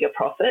six-figure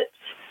profits.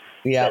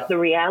 Yeah. But the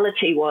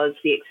reality was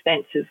the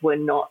expenses were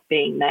not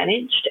being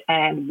managed,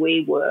 and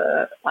we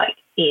were like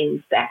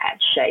in bad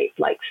shape,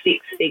 like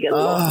six-figure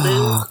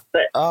losses.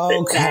 But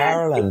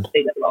Carolyn,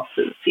 six-figure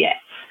losses, yeah.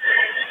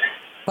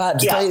 But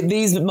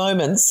these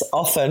moments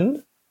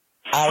often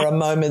are a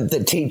moment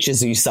that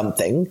teaches you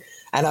something.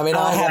 And I mean,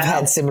 I have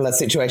had similar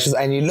situations,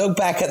 and you look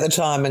back at the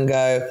time and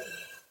go,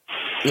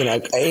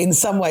 in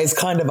some ways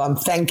kind of I'm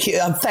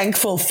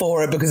thankful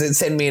for it because it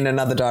sent me in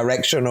another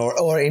direction,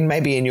 or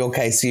maybe in your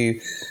case you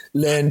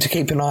learned to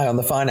keep an eye on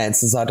the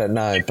finances. I don't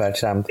know,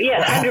 but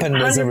what happened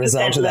as a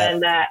result of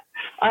that?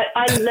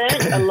 I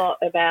learned a lot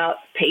about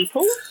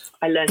people.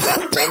 I learned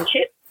about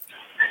friendship.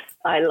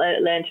 I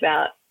learned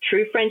about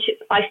true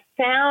friendships. I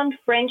found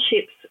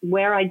friendships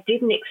where I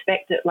didn't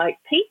expect it, like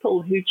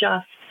people who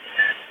just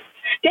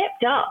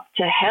stepped up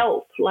to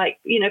help, like,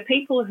 you know,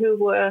 people who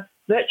were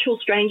virtual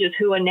strangers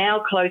who are now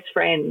close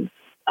friends,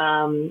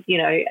 you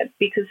know,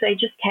 because they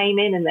just came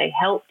in and they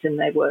helped and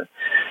they were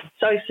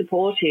so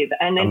supportive.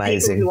 And then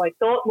Amazing. people who I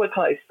thought were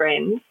close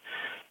friends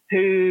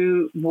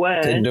who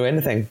weren't. Didn't do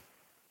anything.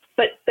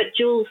 But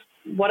Jules,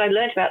 what I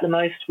learned about the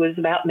most was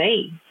about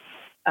me.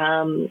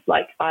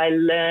 Like, I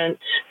learned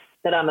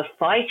that I'm a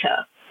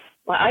fighter.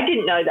 Like, I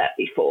didn't know that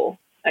before,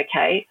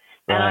 okay?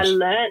 And Right. I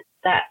learned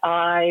that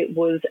I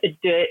was a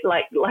dirt,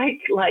 like,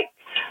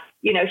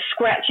 you know,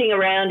 scratching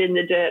around in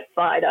the dirt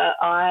fighter.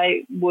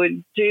 I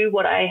would do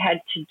what I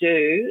had to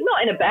do,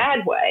 not in a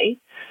bad way,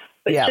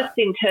 but Yeah. just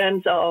in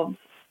terms of,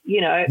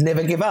 you know.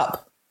 Never give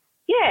up.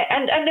 Yeah,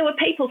 and there were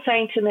people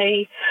saying to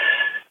me,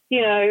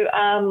 you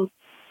know,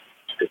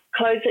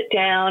 close it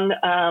down,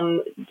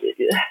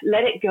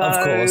 let it go.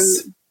 Of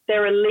course.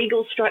 There are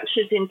legal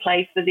structures in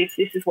place for this.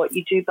 This is what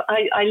you do. But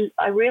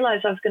I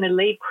realized I was going to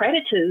leave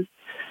creditors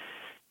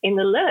in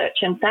the lurch,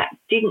 and that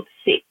didn't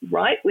sit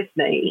right with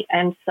me.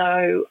 And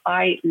so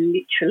I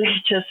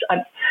literally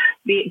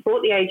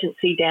brought the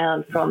agency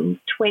down from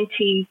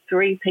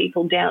 23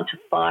 people down to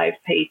 5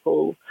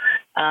 people.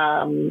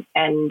 And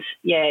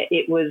yeah,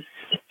 it was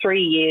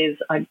 3 years.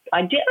 I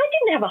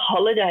didn't have a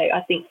holiday,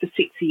 I think, for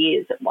 6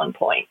 years at one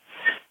point,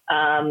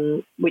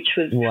 which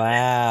was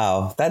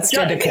Wow. That's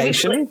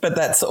dedication, but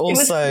that's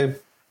also,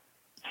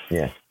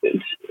 yeah.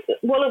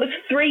 Well, it was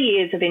 3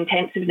 years of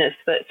intensiveness,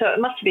 so it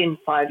must have been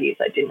 5 years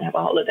I didn't have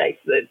a holiday.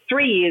 So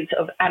 3 years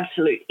of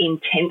absolute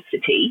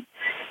intensity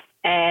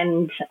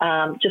and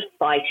just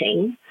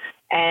fighting.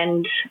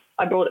 And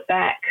I brought it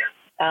back,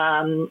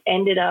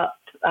 ended up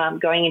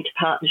going into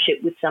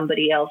partnership with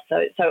somebody else.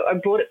 So I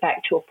brought it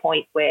back to a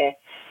point where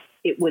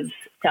it was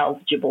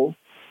salvageable,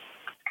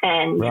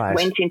 and Right.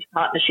 went into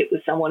partnership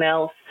with someone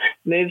else,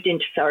 moved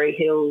into Surrey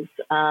Hills,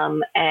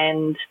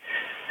 and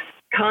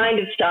kind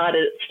of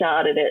started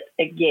it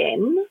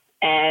again,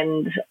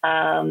 and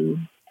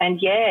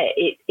yeah,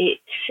 it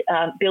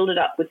built it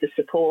up with the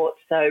support.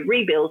 So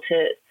rebuilt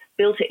it,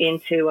 built it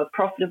into a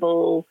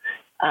profitable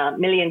 $1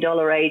 million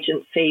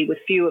agency with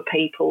fewer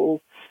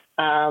people,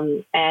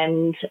 and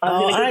I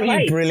was in a good aren't you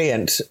place.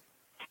 brilliant?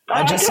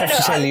 I just have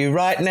to tell you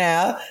right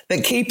now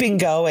that keeping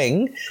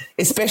going,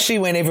 especially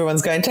when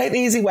everyone's going, take the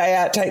easy way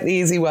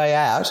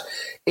out,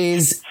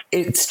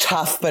 it's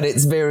tough, but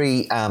it's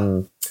very,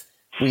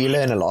 well, you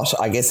learn a lot,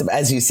 I guess,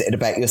 as you said,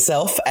 about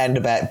yourself and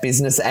about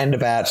business and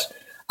about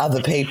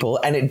other people.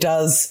 And it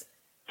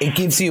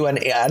gives you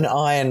an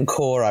iron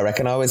core, I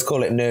reckon. I always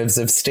call it nerves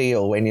of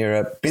steel when you're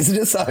a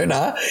business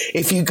owner.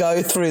 If you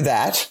go through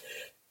that,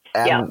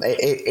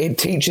 it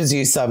teaches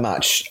you so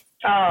much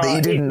that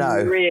you didn't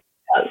know. Really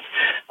does.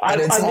 But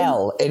it's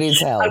hell. It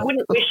is hell. I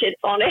wouldn't wish it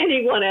on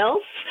anyone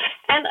else.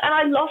 And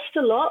I lost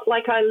a lot.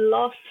 Like, I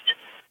lost,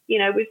 you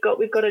know, we've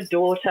got a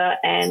daughter,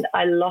 and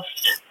I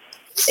lost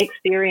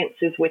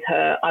experiences with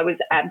her. I was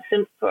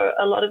absent for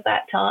a lot of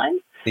that time.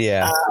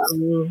 Yeah.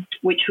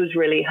 Which was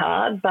really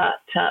hard,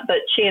 but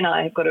she and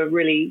I have got a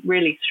really,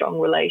 really strong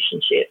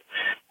relationship,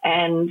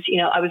 and you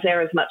know, I was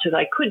there as much as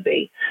I could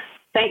be.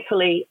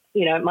 Thankfully,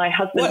 you know, my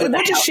husband.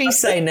 What does she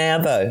say now,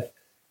 though?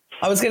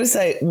 I was going to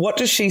say, what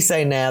does she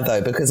say now,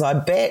 though? Because I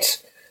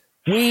bet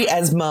we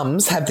as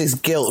mums have this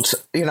guilt,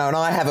 you know, and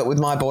I have it with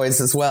my boys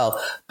as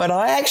well. But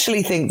I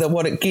actually think that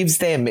what it gives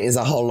them is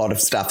a whole lot of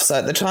stuff. So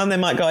at the time they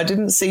might go, I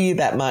didn't see you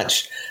that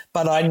much,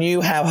 but I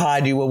knew how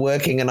hard you were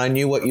working and I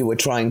knew what you were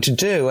trying to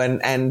do.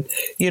 And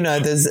you know,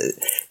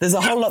 there's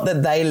a whole lot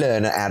that they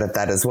learn out of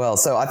that as well.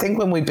 So I think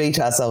when we beat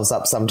ourselves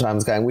up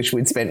sometimes going, wish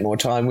we'd spent more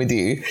time with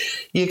you,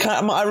 you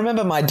can't. I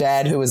remember my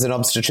dad, who was an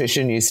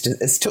obstetrician,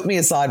 took me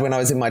aside when I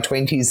was in my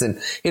 20s, and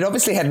he'd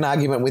obviously had an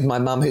argument with my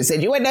mum, who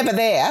said, you were never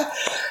there,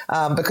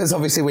 because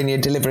obviously when you're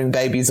delivering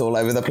babies all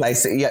over the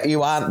place,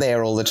 you aren't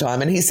there all the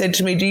time. And he said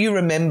to me, do you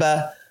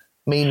remember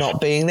me not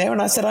being there?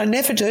 And I said, I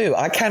never do.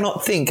 I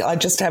cannot think. I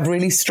just have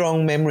really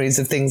strong memories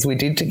of things we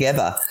did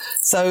together.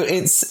 So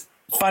it's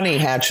funny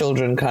how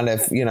children kind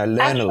of, you know,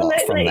 learn a lot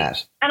from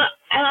that. And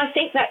I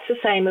think that's the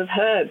same of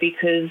her,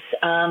 because,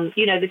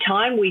 you know, the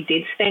time we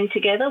did spend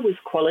together was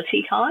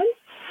quality time.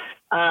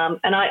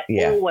 And I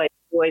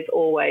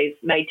always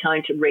made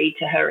time to read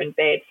to her in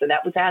bed. So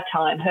that was our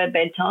time. Her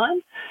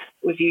bedtime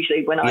was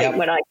usually when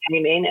I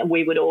came in, and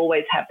we would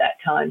always have that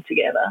time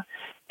together.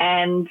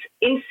 And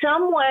in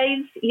some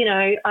ways, you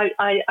know,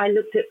 I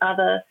looked at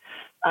other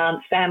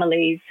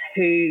families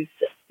whose,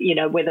 you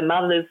know, where the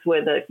mothers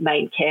were the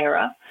main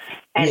carer.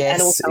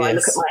 And also I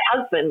look at my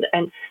husband,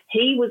 and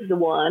he was the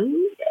one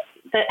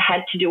that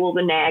had to do all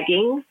the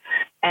nagging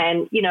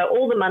and, you know,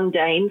 all the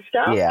mundane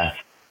stuff. Yeah.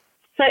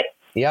 So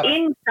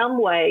in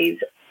some ways,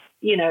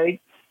 you know,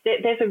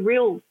 there's a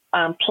real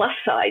plus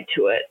side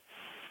to it,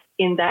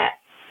 in that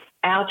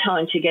our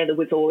time together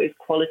was always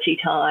quality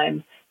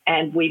time,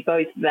 and we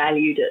both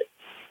valued it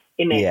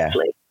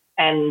immensely.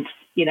 Yeah. And,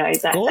 you know,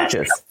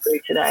 that's through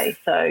today.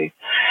 So,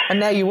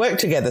 and now you work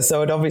together,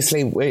 so it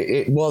obviously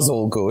it was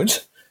all good.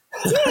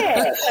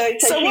 Yeah.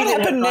 So what she's in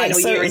happened her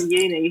next? final year in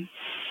uni.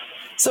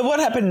 So what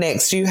happened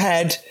next? You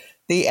had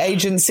the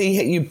agency,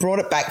 you brought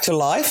it back to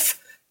life.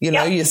 You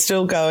know, you're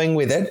still going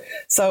with it.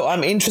 So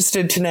I'm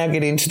interested to now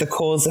get into the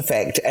cause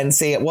effect and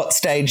see at what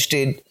stage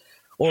did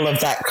all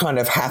of that kind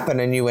of happen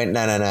and you went,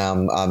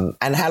 no.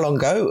 And how long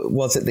ago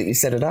was it that you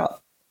set it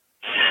up?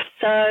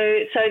 So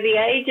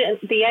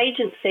the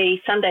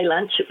agency, Sunday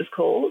Lunch it was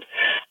called,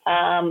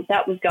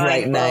 that was going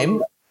Great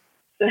name.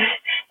 From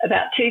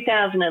about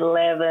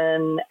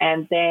 2011,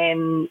 and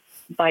then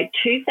by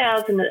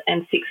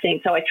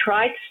 2016, so I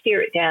tried to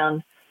steer it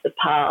down the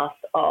path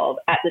of,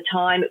 at the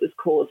time it was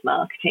cause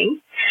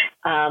marketing,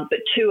 but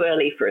too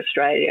early for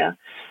Australia.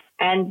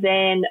 And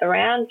then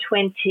around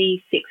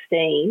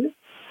 2016,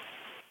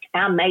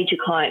 our major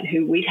client,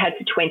 who we'd had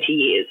for 20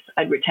 years,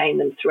 I'd retained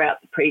them throughout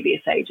the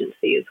previous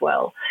agency as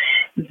well,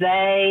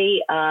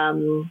 they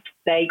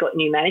got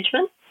new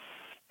management.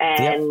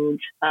 And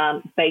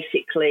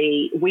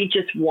basically, we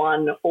just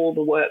won all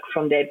the work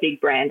from their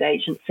big brand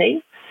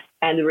agency,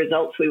 and the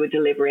results we were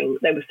delivering,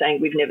 they were saying,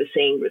 we've never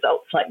seen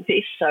results like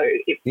this. So,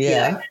 you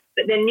know,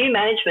 but then new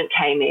management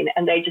came in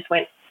and they just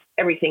went,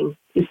 everything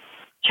is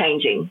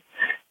changing.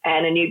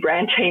 And a new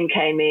brand team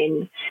came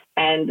in,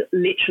 and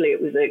literally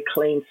it was a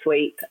clean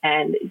sweep,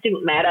 and it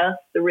didn't matter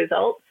the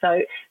results.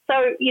 So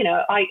you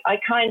know, I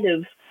kind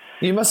of...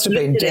 You must have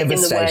been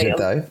devastated,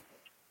 though.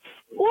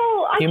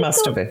 Well, you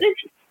must have been.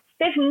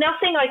 There's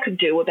nothing I could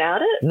do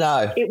about it.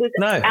 No. It was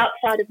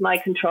outside of my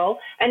control.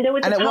 And there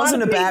was it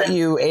wasn't about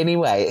you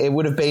anyway. It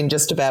would have been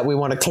just about, we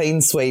want a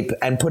clean sweep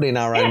and put in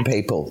our own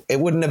people. It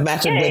wouldn't have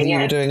mattered whether you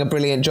were doing a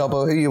brilliant job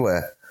or who you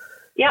were.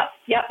 Yep.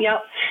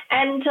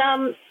 And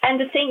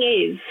the thing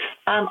is,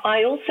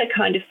 I also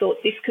kind of thought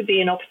this could be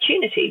an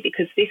opportunity,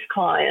 because this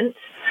client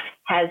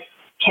has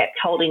kept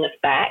holding us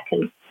back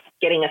and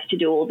getting us to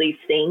do all these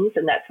things,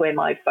 and that's where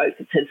my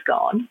focus has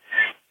gone.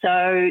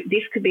 So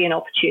this could be an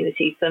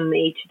opportunity for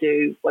me to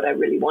do what I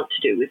really want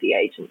to do with the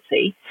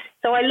agency.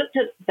 So I looked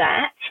at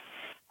that.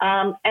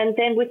 And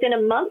then within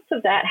a month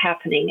of that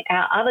happening,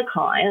 our other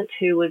client,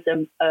 who was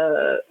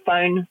a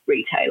phone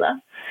retailer,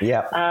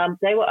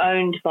 they were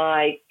owned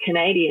by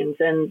Canadians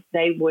and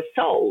they were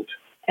sold.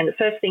 And the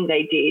first thing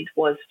they did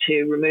was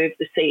to remove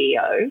the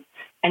CEO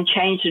and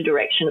change the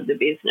direction of the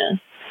business.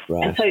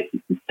 Right. And so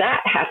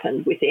that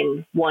happened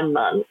within 1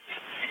 month.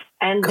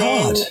 And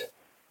then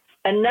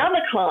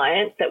another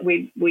client that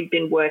we'd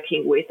been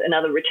working with,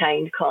 another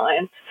retained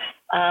client,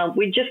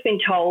 we'd just been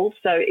told,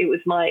 so it was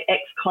my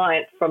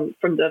ex-client from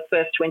the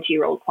first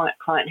 20-year-old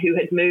client who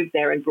had moved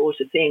there and brought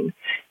us in.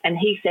 And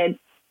he said,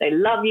 they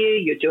love you,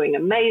 you're doing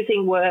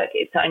amazing work,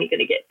 it's only going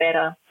to get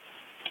better.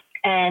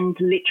 And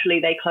literally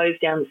they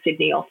closed down the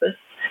Sydney office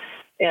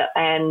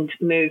and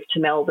moved to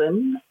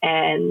Melbourne,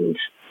 and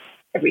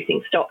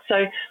everything stopped.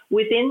 So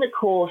within the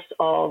course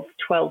of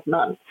 12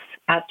 months,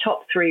 our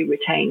top 3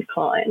 retained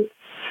clients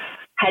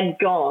had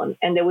gone,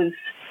 and there was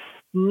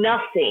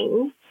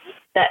nothing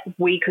that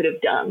we could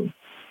have done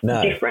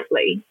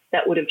differently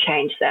that would have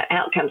changed that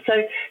outcome. So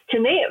to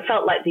me, it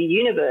felt like the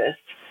universe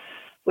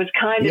was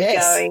kind of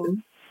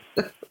going,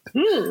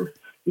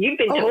 you've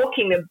been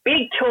talking a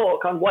big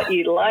talk on what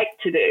you'd like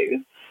to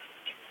do.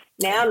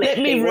 Now let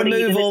me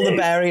remove all the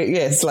barriers.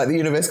 Yes, like the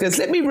universe goes,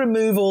 let me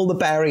remove all the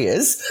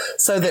barriers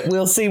so that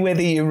we'll see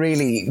whether you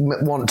really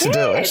want to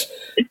do it.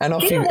 And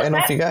off you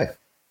go.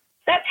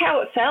 That's how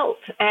it felt.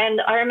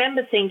 And I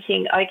remember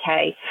thinking,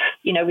 okay,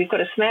 you know, we've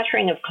got a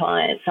smattering of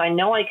clients. I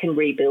know I can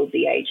rebuild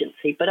the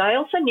agency, but I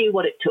also knew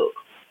what it took.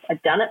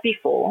 I'd done it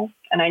before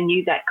and I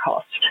knew that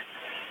cost.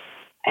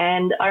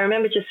 And I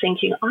remember just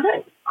thinking, I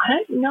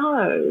don't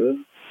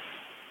know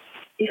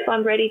if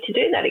I'm ready to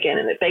do that again.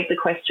 And it begged the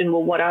question,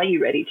 well, what are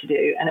you ready to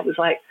do? And it was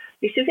like,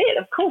 this is it.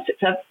 Of course,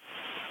 it's a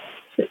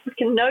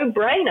freaking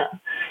no-brainer.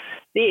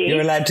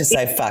 You're allowed to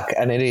say fuck,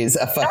 and it is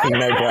a fucking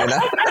no-brainer.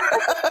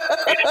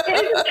 It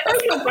is a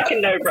total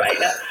fucking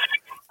no-brainer.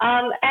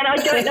 And I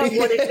don't know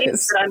what it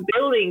is that I'm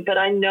building, but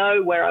I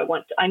know where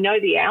I know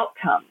the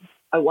outcome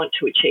I want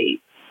to achieve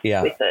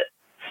with it.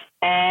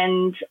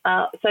 And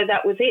so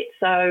that was it.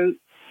 So,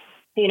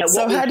 you know,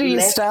 so how do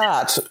you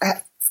start?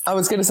 I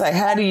was going to say,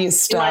 how do you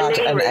start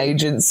an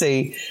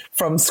agency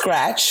from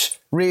scratch,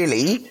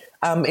 really,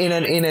 in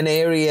an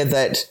area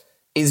that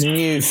is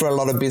new for a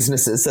lot of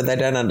businesses, so they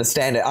don't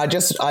understand it? I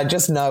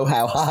just know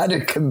how hard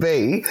it can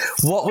be.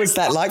 What was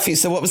that like for you?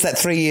 So what was that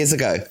 3 years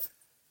ago?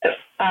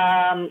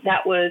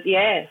 That was,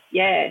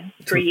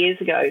 3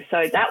 years ago.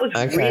 So that was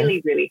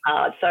really, really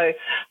hard. So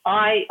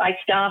I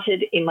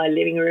started in my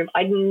living room.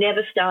 I'd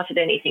never started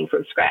anything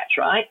from scratch,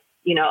 right?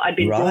 You know, I'd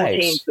been brought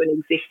into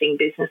an existing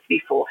business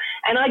before.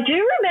 And I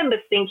do remember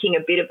thinking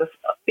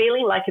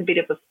feeling like a bit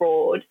of a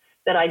fraud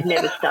that I'd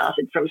never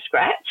started from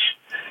scratch.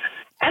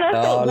 And I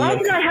thought, why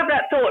did I have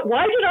that thought?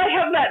 Why did I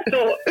have that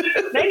thought?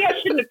 Maybe I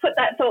shouldn't have put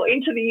that thought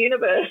into the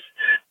universe.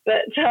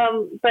 But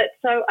so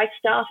I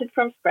started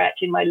from scratch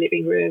in my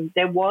living room.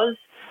 There was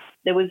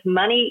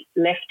money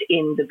left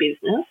in the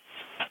business,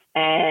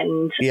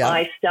 and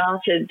I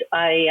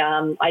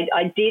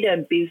did a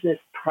business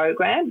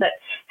program that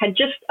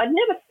I'd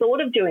never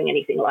thought of doing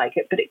anything like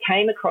it, but it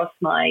came across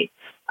my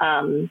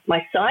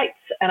sites,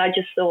 and I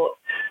just thought,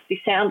 this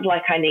sounds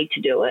like I need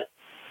to do it.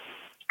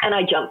 And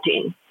I jumped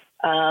in.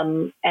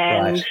 And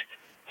right.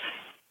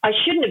 I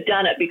shouldn't have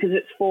done it because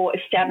it's for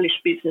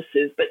established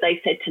businesses, but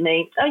they said to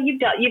me, oh,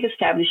 you've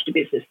established a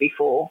business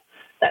before.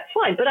 That's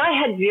fine. But I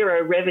had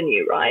zero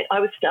revenue, right?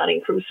 I was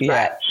starting from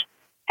scratch,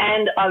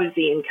 and I was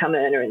the income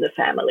earner in the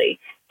family,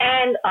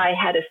 and I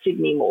had a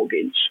Sydney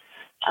mortgage.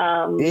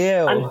 I'm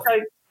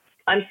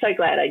so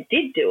glad I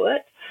did do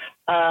it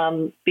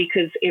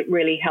because it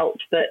really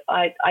helped. But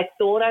I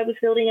thought I was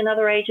building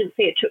another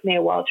agency. It took me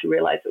a while to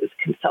realise it was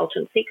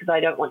consultancy because I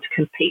don't want to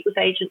compete with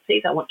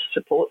agencies. I want to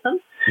support them.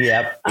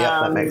 Yep,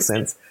 that makes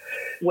sense.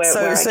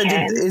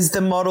 Is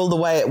the model, the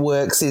way it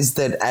works is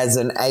that as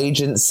an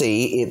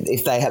agency,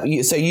 if they have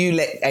you, so you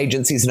let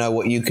agencies know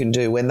what you can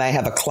do when they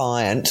have a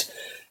client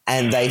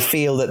and they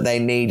feel that they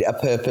need a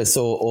purpose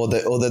or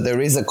that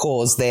there is a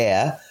cause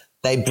there,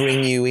 they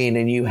bring you in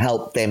and you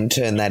help them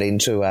turn that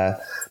into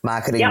a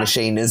marketing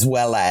machine as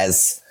well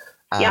as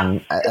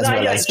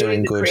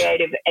doing good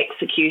creative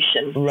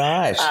execution.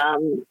 Right.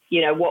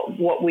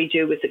 What we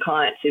do with the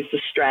clients is the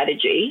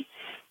strategy,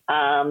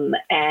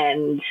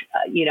 and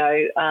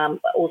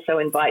also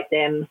invite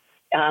them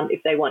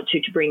if they want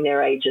to bring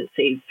their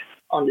agencies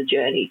on the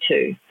journey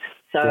too.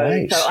 So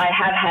I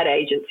have had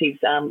agencies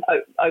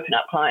open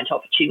up client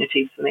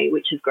opportunities for me,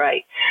 which is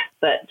great.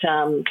 But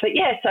did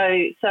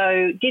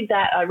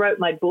that. I wrote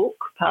my book,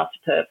 Path to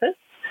Purpose,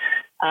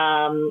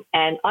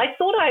 and I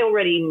thought I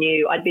already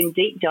knew. I'd been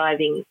deep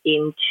diving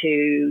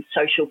into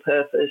social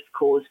purpose,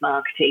 cause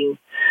marketing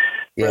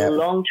for a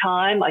long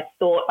time. I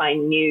thought I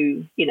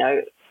knew,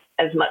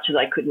 as much as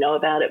I could know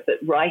about it,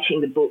 but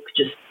writing the book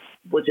just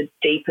was a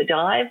deeper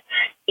dive.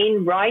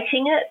 In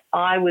writing it,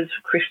 I was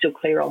crystal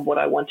clear on what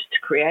I wanted to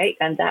create,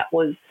 and it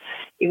was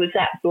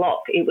that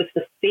block. It was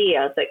the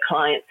fear that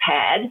clients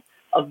had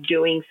of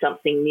doing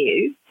something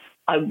new.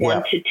 I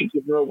wanted to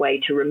give them a way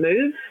to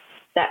remove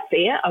that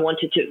fear. I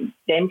wanted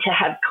them to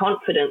have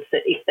confidence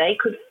that if they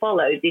could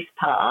follow this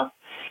path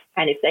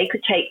and if they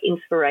could take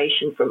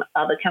inspiration from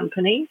other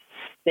companies,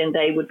 then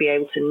they would be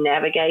able to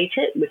navigate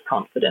it with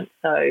confidence.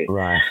 So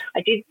I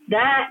did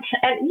that.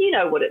 And you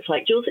know what it's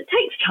like, Jules, it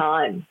takes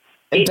time.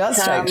 It does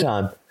take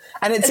time.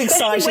 And it's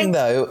exciting,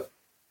 though.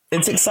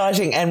 It's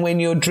exciting. And when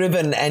you're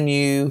driven and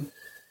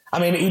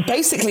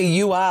basically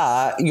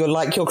you're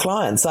like your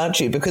clients, aren't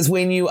you? Because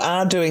when you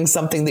are doing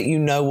something that you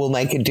know will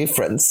make a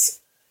difference,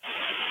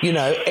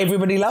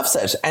 everybody loves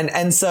it.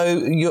 And so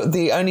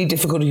the only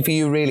difficulty for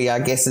you really, I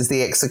guess, is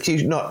the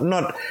execution,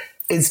 not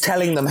is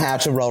telling them how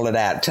to roll it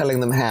out,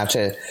 telling them how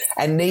to,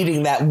 and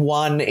needing that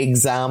one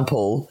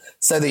example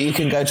so that you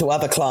can go to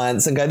other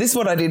clients and go, this is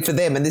what I did for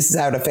them and this is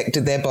how it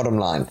affected their bottom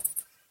line.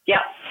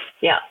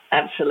 Yeah,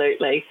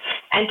 absolutely.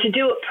 And to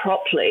do it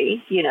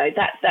properly,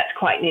 that's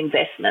quite an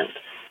investment.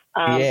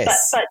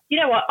 Yes. But you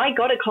know what? I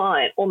got a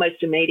client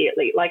almost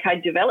immediately. Like, I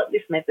developed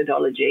this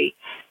methodology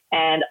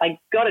and I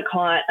got a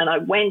client and I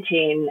went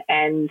in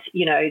and,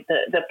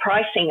 the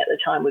pricing at the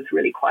time was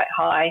really quite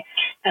high.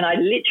 And I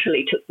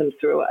literally took them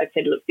through it. I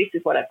said, look, this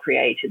is what I've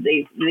created.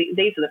 These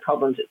are the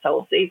problems it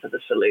solves. These are the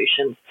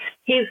solutions.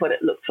 Here's what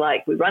it looks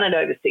like. We run it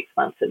over 6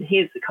 months and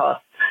here's the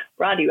cost.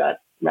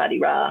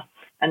 Rah-de-rah.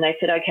 And they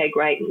said, okay,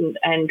 great. And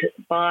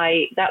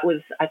that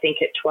was, I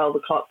think, at 12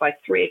 o'clock. By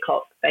 3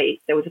 o'clock,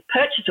 there was a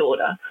purchase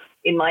order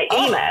in my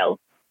email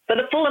for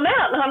the full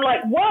amount. And I'm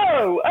like,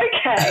 whoa,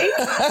 okay.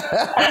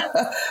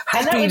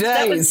 Happy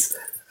days.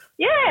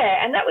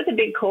 And that was a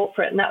big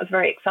corporate and that was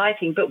very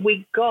exciting. But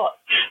we got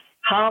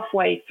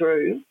halfway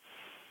through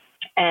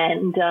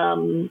and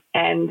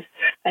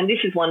this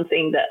is one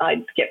thing that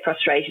I get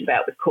frustrated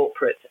about with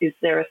corporates is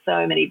there are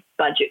so many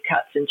budget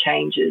cuts and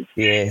changes.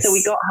 Yes. So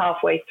we got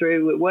halfway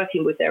through, we're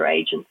working with their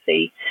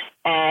agency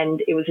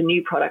and it was a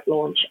new product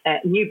launch,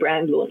 new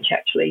brand launch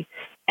actually,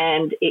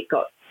 and it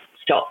got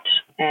stopped.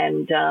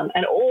 And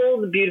all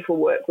the beautiful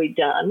work we'd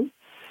done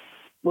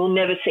will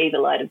never see the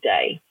light of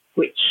day,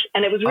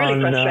 and it was really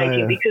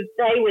frustrating because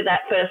they were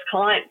that first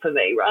client for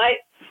me, right?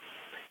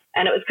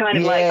 And it was kind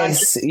of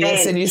yes,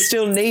 and you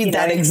still need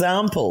that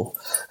example.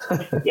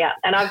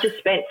 And I've just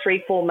spent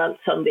 3-4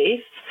 months on this,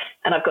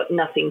 and I've got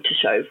nothing to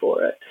show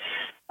for it.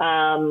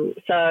 And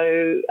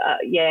you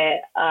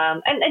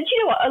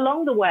know what?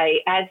 Along the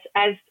way, as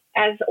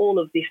all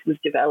of this was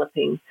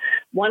developing,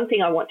 one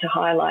thing I want to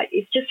highlight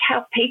is just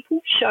how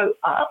people show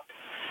up,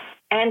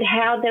 and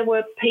how there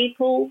were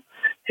people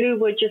who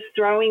were just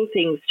throwing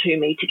things to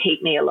me to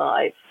keep me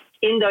alive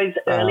in those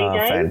early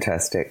days.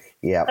 Fantastic.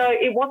 Yeah. So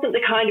it wasn't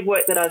the kind of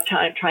work that I was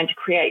trying to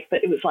create,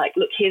 but it was like,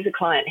 look, here's a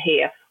client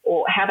here,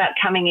 or how about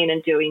coming in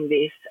and doing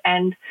this?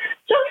 And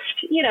just,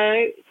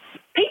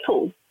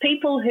 people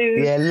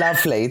who... Yeah,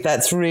 lovely.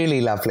 That's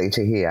really lovely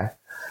to hear.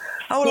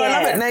 Oh, well, I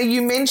love it. Now,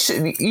 you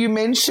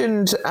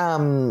mentioned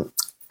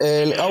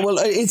early. Oh, well,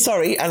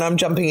 sorry, and I'm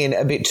jumping in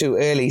a bit too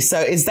early. So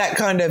is that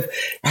kind of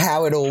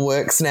how it all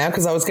works now?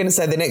 Because I was going to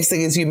say the next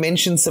thing is you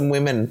mentioned some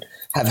women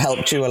have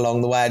helped you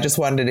along the way. I just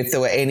wondered if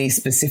there were any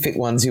specific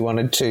ones you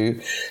wanted to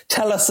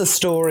tell us a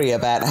story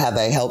about how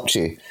they helped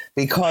you.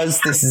 Because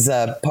this is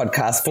a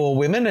podcast for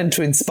women and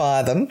to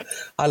inspire them,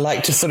 I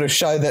like to sort of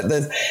show that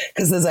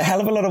there's a hell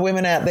of a lot of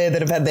women out there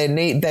that have had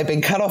they've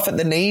been cut off at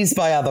the knees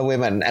by other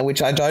women, and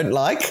which I don't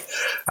like.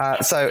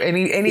 So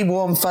any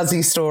warm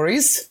fuzzy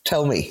stories?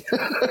 Tell me.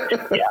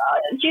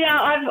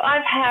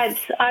 I've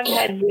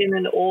had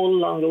women all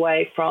along the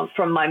way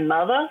from my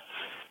mother,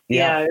 you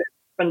know,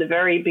 from the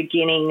very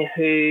beginning,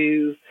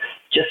 who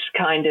just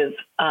kind of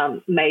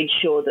made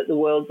sure that the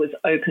world was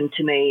open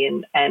to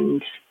me,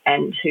 and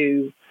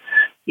who,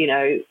 you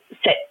know,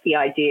 set the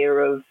idea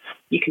of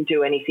you can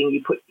do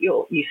anything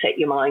you set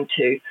your mind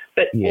to,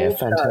 but also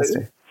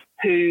fantastic.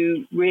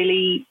 Who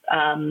really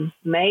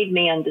made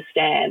me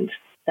understand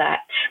that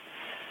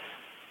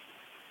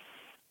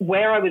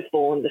where I was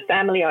born, the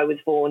family I was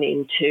born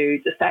into,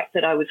 the fact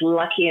that I was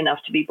lucky enough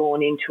to be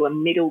born into a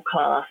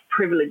middle-class,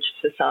 privileged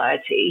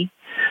society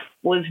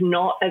was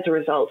not as a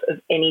result of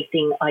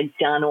anything I'd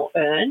done or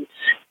earned.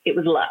 It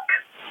was luck.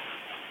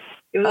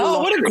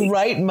 What a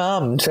great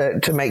mum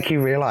to make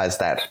you realise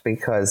that,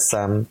 because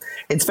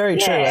it's very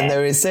true, and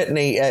there is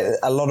certainly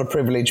a lot of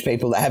privileged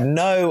people that have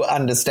no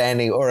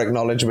understanding or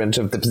acknowledgement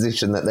of the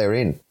position that they're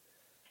in.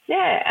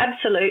 Yeah,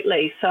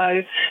 absolutely.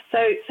 So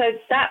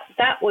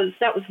that was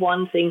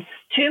one thing.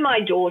 To my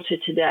daughter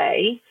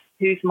today,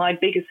 who's my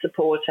biggest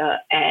supporter,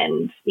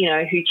 and you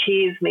know, who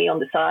cheers me on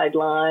the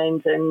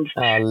sidelines, and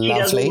she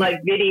does all my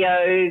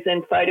videos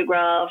and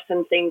photographs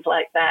and things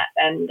like that,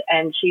 and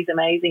she's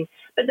amazing.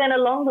 But then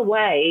along the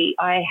way,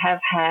 I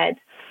have had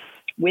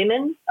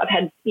women. I've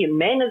had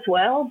men as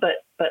well,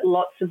 but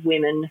lots of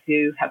women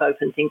who have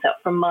opened things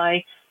up. From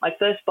my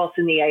first boss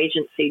in the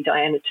agency,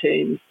 Diana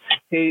Toombs,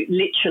 who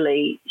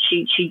literally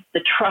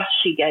the trust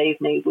she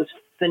gave me was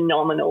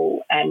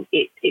phenomenal, and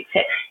it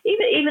set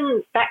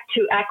even back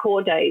to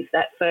Accor days,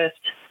 that first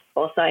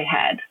boss I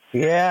had.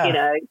 Yeah, you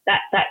know,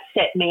 that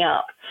set me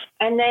up,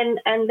 and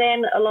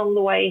then along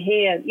the way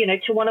here, you know,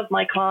 to one of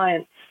my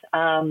clients.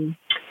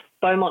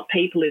 Beaumont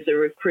People is a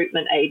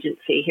recruitment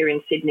agency here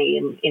in Sydney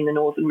in the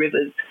Northern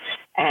Rivers.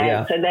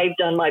 And so they've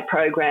done my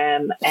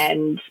program,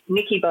 and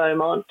Nikki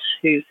Beaumont,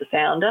 who's the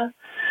founder,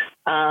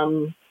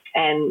 and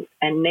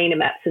Nina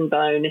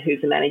Matson-Bone, who's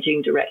the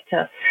managing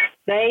director,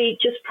 they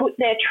just put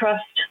their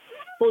trust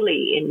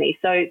fully in me.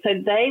 So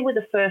they were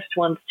the first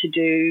ones to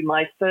do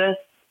my first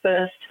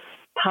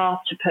Path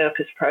to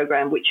Purpose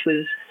program, which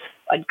was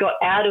I'd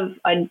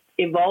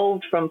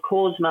evolved from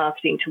cause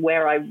marketing to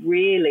where I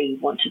really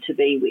wanted to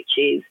be, which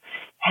is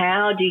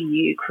how do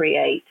you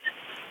create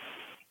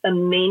a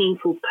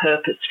meaningful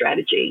purpose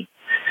strategy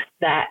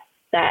that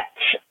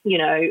you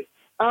know,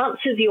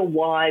 answers your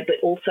why, but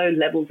also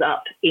levels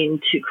up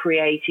into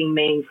creating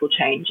meaningful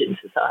change in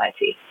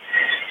society.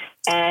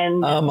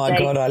 And oh my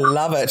God, I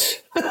love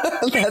it.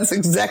 That's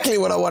exactly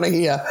what I want to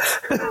hear.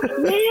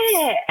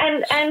 Yeah.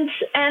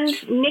 And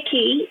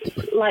Nikki,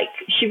 like,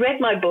 she read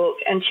my book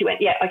and she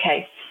went, yeah,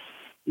 okay,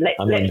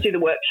 let's do the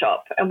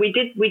workshop. And we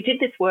did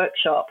this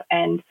workshop,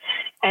 and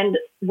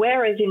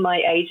whereas in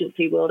my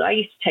agency world, I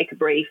used to take a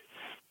brief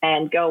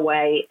and go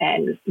away,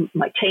 and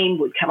my team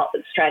would come up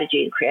with a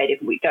strategy and creative,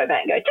 and we'd go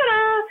back and go,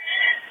 ta-da!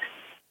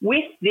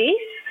 With this,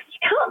 you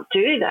can't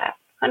do that.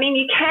 I mean,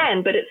 you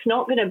can, but it's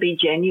not going to be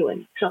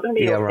genuine. It's not going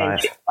to be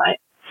authentic, right?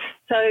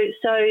 So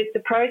the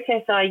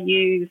process I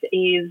use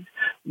is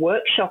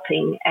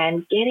workshopping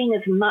and getting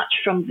as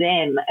much from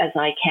them as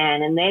I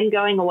can, and then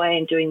going away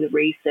and doing the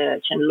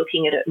research and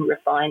looking at it and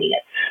refining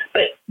it.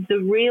 But the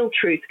real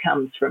truth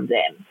comes from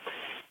them.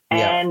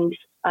 Yeah. And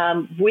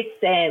with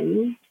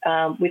them,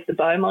 with the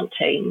Beaumont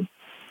team,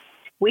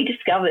 we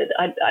discoveed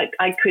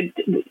I could,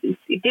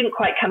 it didn't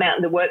quite come out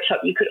in the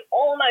workshop. You could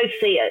almost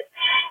see it,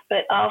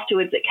 but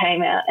afterwards it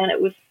came out, and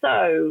it was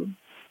so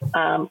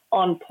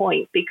on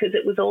point, because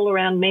it was all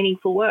around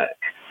meaningful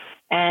work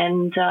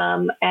and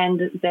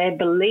their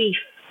belief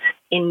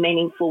in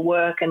meaningful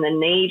work and the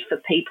need for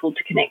people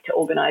to connect to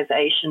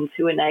organisations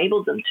who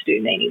enable them to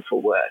do meaningful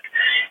work.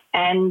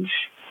 And,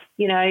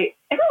 you know,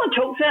 everyone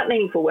talks about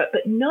meaningful work,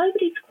 but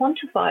nobody's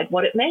quantified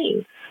what it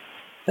means.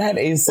 That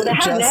is well, they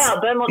have now.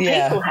 Beaumont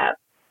People have.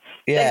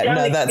 Yeah,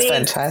 no, that's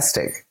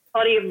fantastic.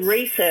 Body of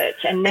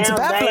research, and now it's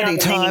about bloody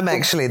time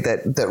actually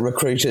that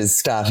recruiters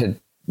started,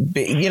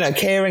 you know,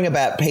 caring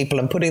about people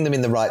and putting them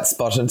in the right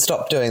spot, and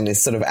stop doing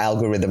this sort of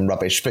algorithm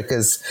rubbish,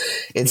 because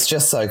it's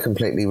just so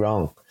completely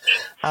wrong.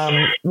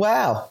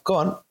 Wow, go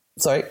on.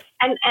 Sorry.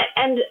 And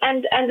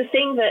the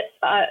thing that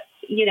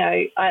you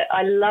know,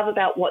 I love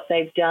about what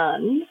they've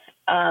done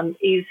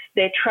is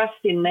their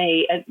trust in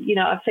me. You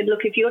know, I've said,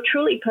 look, if you're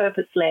truly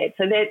purpose led,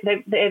 so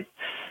they've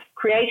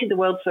created the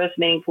world's first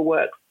meaningful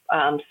work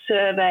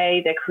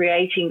survey. They're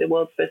creating the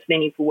world's first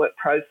meaningful work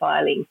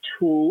profiling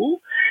tool,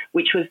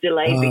 which was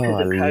delayed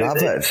because of COVID. I love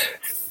it.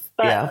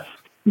 But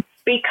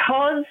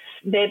because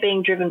they're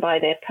being driven by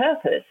their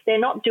purpose, they're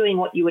not doing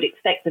what you would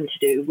expect them to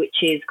do,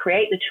 which is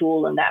create the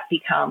tool and that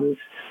becomes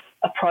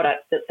a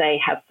product that they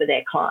have for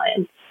their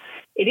clients.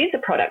 It is a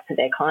product for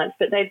their clients,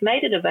 but they've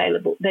made it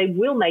available. They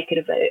will make it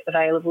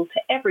available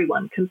to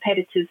everyone,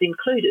 competitors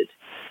included,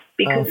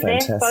 because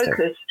they're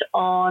focused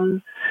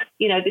on,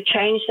 the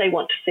change they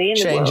want to see in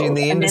the world. Changing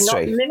the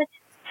industry. And they're not limited.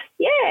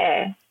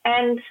 Yeah.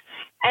 And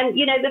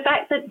the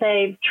fact that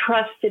they've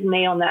trusted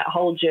me on that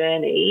whole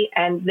journey,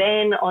 and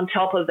then on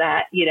top of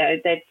that,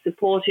 they've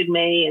supported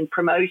me and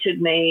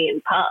promoted me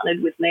and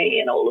partnered with me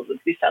and all of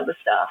this other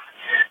stuff,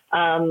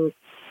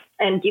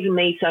 and given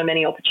me so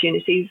many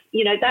opportunities,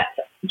 that's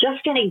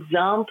just an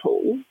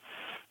example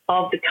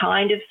of the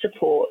kind of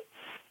support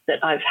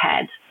that I've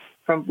had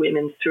from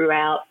women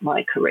throughout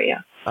my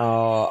career.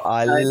 Oh,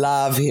 I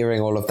love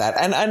hearing all of that.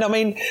 And I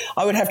mean,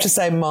 I would have to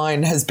say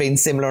mine has been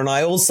similar. And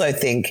I also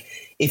think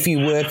if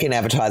you work in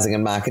advertising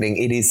and marketing,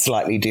 it is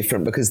slightly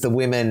different because the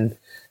women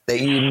that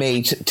you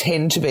meet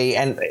tend to be,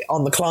 and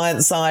on the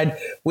client side,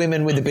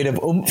 women with a bit of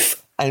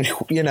oomph and,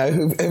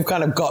 who've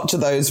kind of got to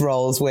those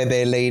roles where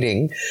they're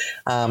leading.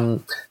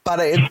 But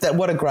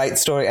what a great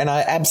story. And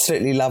I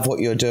absolutely love what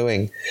you're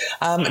doing.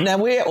 Now,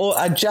 we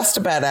are just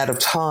about out of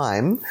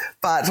time,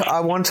 but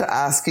I want to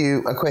ask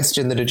you a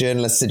question that a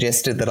journalist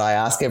suggested that I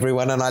ask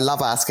everyone, and I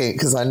love asking it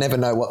because I never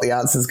know what the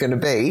answer is going to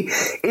be.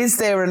 Is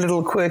there a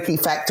little quirky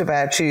fact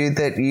about you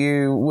that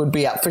you would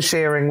be up for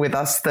sharing with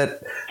us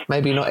that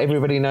maybe not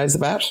everybody knows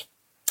about?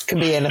 Can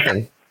be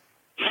anything.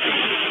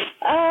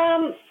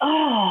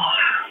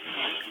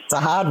 It's a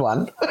hard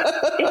one.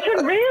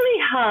 It's a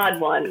really hard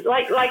one,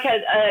 like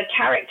a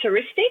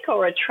characteristic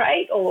or a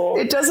trait, or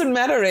it doesn't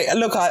matter.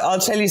 Look, I'll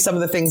tell you some of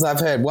the things I've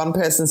heard. One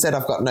person said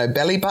I've got no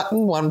belly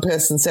button. One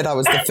person said I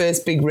was the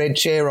first big red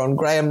chair on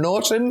Graham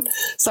Norton.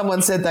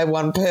 Someone said they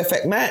won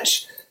Perfect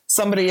Match.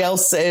 Somebody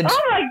else said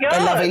they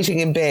love eating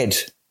in bed.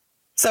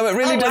 So it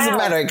really doesn't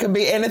matter. It can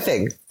be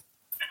anything.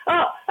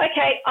 Oh,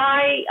 okay.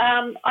 I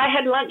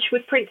had lunch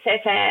with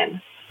Princess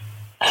Anne.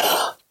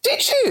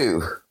 Did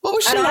you? What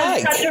was she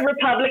like? I'm such a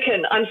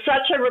Republican. And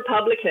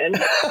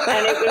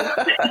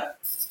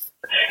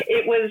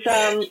it was.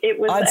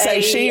 I'd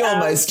say she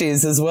almost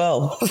is as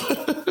well.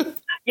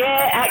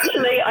 Yeah,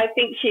 actually, I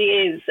think she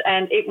is,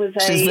 and it was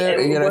She's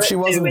very, she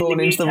wasn't born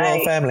into the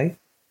royal family.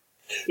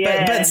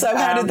 Yeah. But so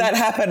how did that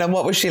happen, and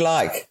what was she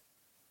like?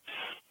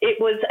 It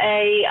was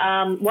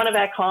one of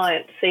our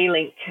clients,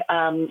 Sealink,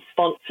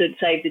 sponsored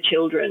Save the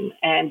Children,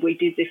 and we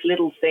did this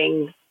little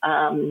thing,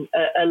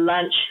 a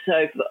lunch,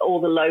 so for all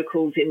the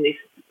locals in this,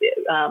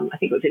 I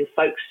think it was in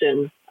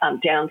Folkestone,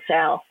 down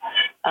south,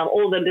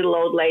 all the little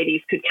old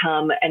ladies could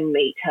come and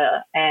meet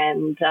her,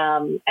 and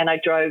I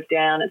drove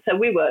down, and so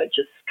we were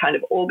just kind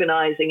of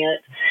organising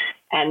it,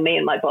 and me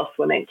and my boss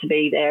were meant to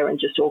be there and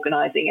just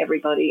organising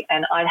everybody,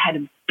 and I had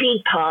a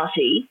big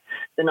party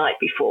the night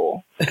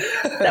before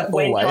that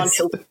went on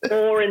till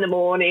 4 a.m.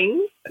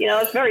 I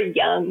was very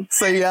young.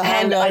 So you're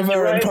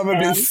hungover and probably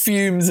down.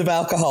 Fumes of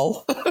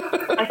alcohol.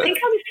 I think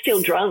I was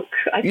still drunk.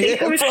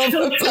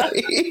 Still drunk.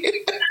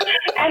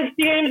 And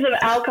fumes of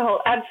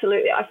alcohol,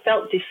 absolutely. I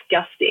felt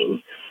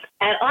disgusting.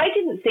 And I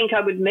didn't think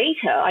I would meet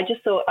her. I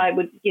just thought I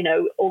would,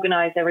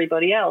 organise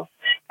everybody else.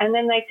 And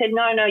then they said,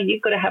 no,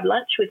 you've got to have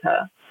lunch with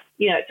her.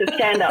 It's a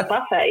stand-up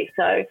buffet.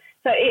 So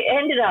it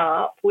ended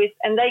up with,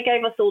 and they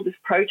gave us all this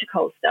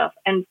protocol stuff,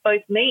 and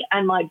both me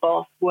and my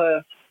boss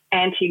were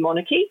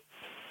anti-monarchy.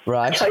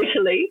 Right.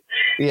 Totally.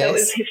 Yes. So it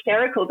was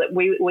hysterical that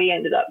we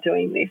ended up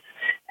doing this.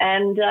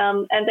 And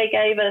they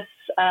gave us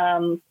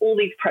all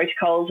these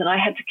protocols, and I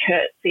had to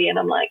curtsy, and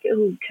I'm like,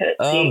 ooh, curtsy.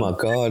 Oh, my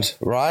God.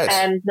 Right.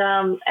 And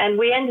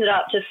we ended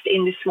up just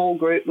in this small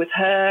group with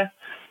her,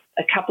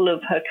 a couple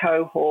of her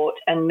cohort,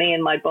 and me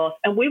and my boss,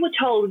 and we were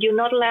told you're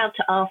not allowed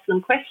to ask them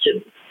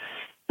questions.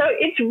 So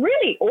it's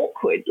really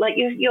awkward. Like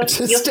you're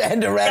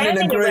stand around in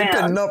a group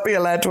and not be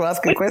allowed to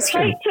ask a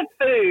question. With plates of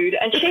food,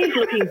 and she's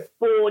looking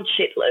bored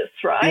shitless,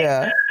 right?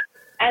 Yeah.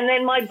 And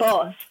then my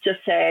boss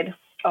just said,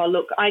 "Oh,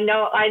 look, I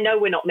know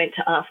we're not meant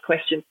to ask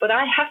questions, but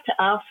I have to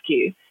ask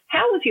you,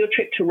 how was your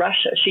trip to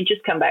Russia?" She'd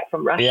just come back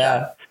from Russia.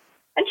 Yeah.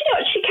 And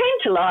she came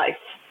to life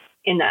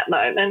in that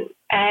moment,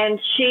 and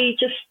she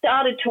just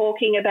started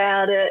talking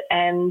about it,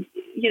 and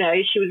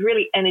she was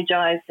really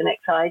energized and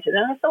excited.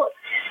 And I thought,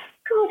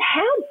 God,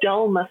 how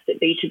dull must it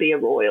be to be a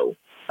royal?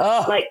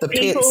 Oh, like the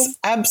pits.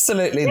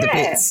 Absolutely, the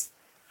pits.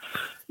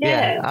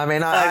 Yeah. I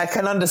mean, I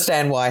can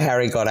understand why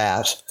Harry got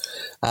out.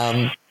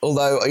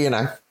 Although,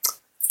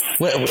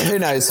 well, who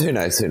knows? I'm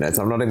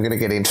not even going to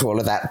get into all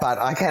of that, but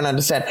I can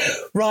understand.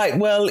 Right.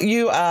 Well,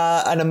 you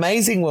are an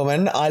amazing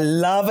woman. I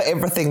love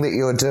everything that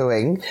you're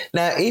doing.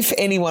 Now, if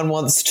anyone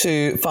wants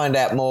to find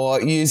out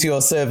more, use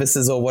your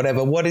services or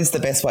whatever, what is the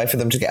best way for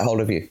them to get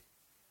hold of you?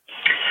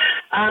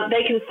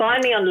 They can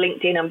find me on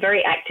LinkedIn. I'm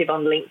very active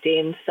on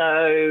LinkedIn.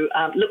 So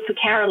look for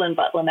Carolyn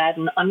Butler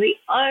Madden. I'm the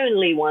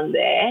only one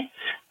there.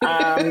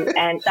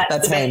 And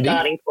that's the best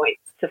starting point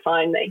to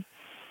find me.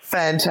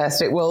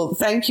 Fantastic. Well,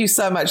 thank you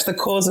so much. The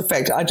Cause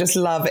Effect. I just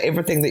love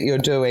everything that you're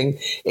doing.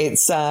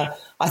 It's, I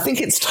think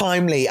it's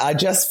timely. I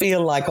just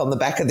feel like on the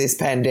back of this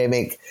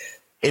pandemic,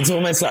 it's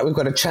almost like we've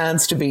got a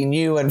chance to be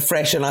new and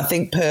fresh. And I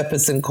think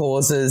purpose and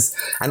causes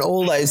and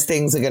all those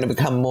things are going to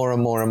become more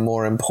and more and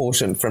more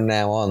important from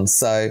now on.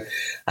 So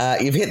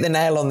you've hit the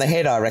nail on the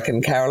head, I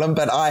reckon, Carolyn,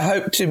 but I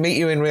hope to meet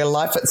you in real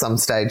life at some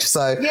stage.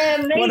 So yeah,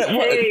 me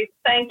too.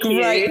 Thank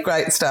you.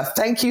 Great stuff.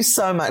 Thank you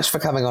so much for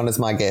coming on as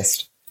my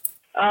guest.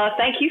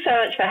 Thank you so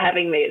much for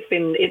having me.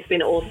 It's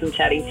been awesome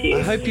chatting to you.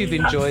 I hope you've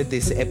enjoyed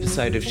this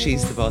episode of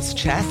She's the Boss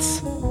Chats.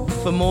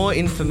 For more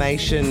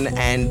information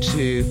and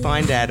to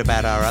find out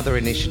about our other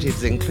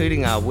initiatives,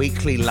 including our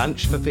weekly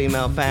lunch for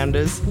female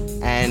founders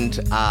and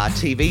our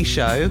TV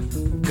show,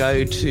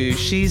 go to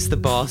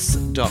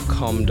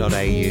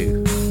shestheboss.com.au.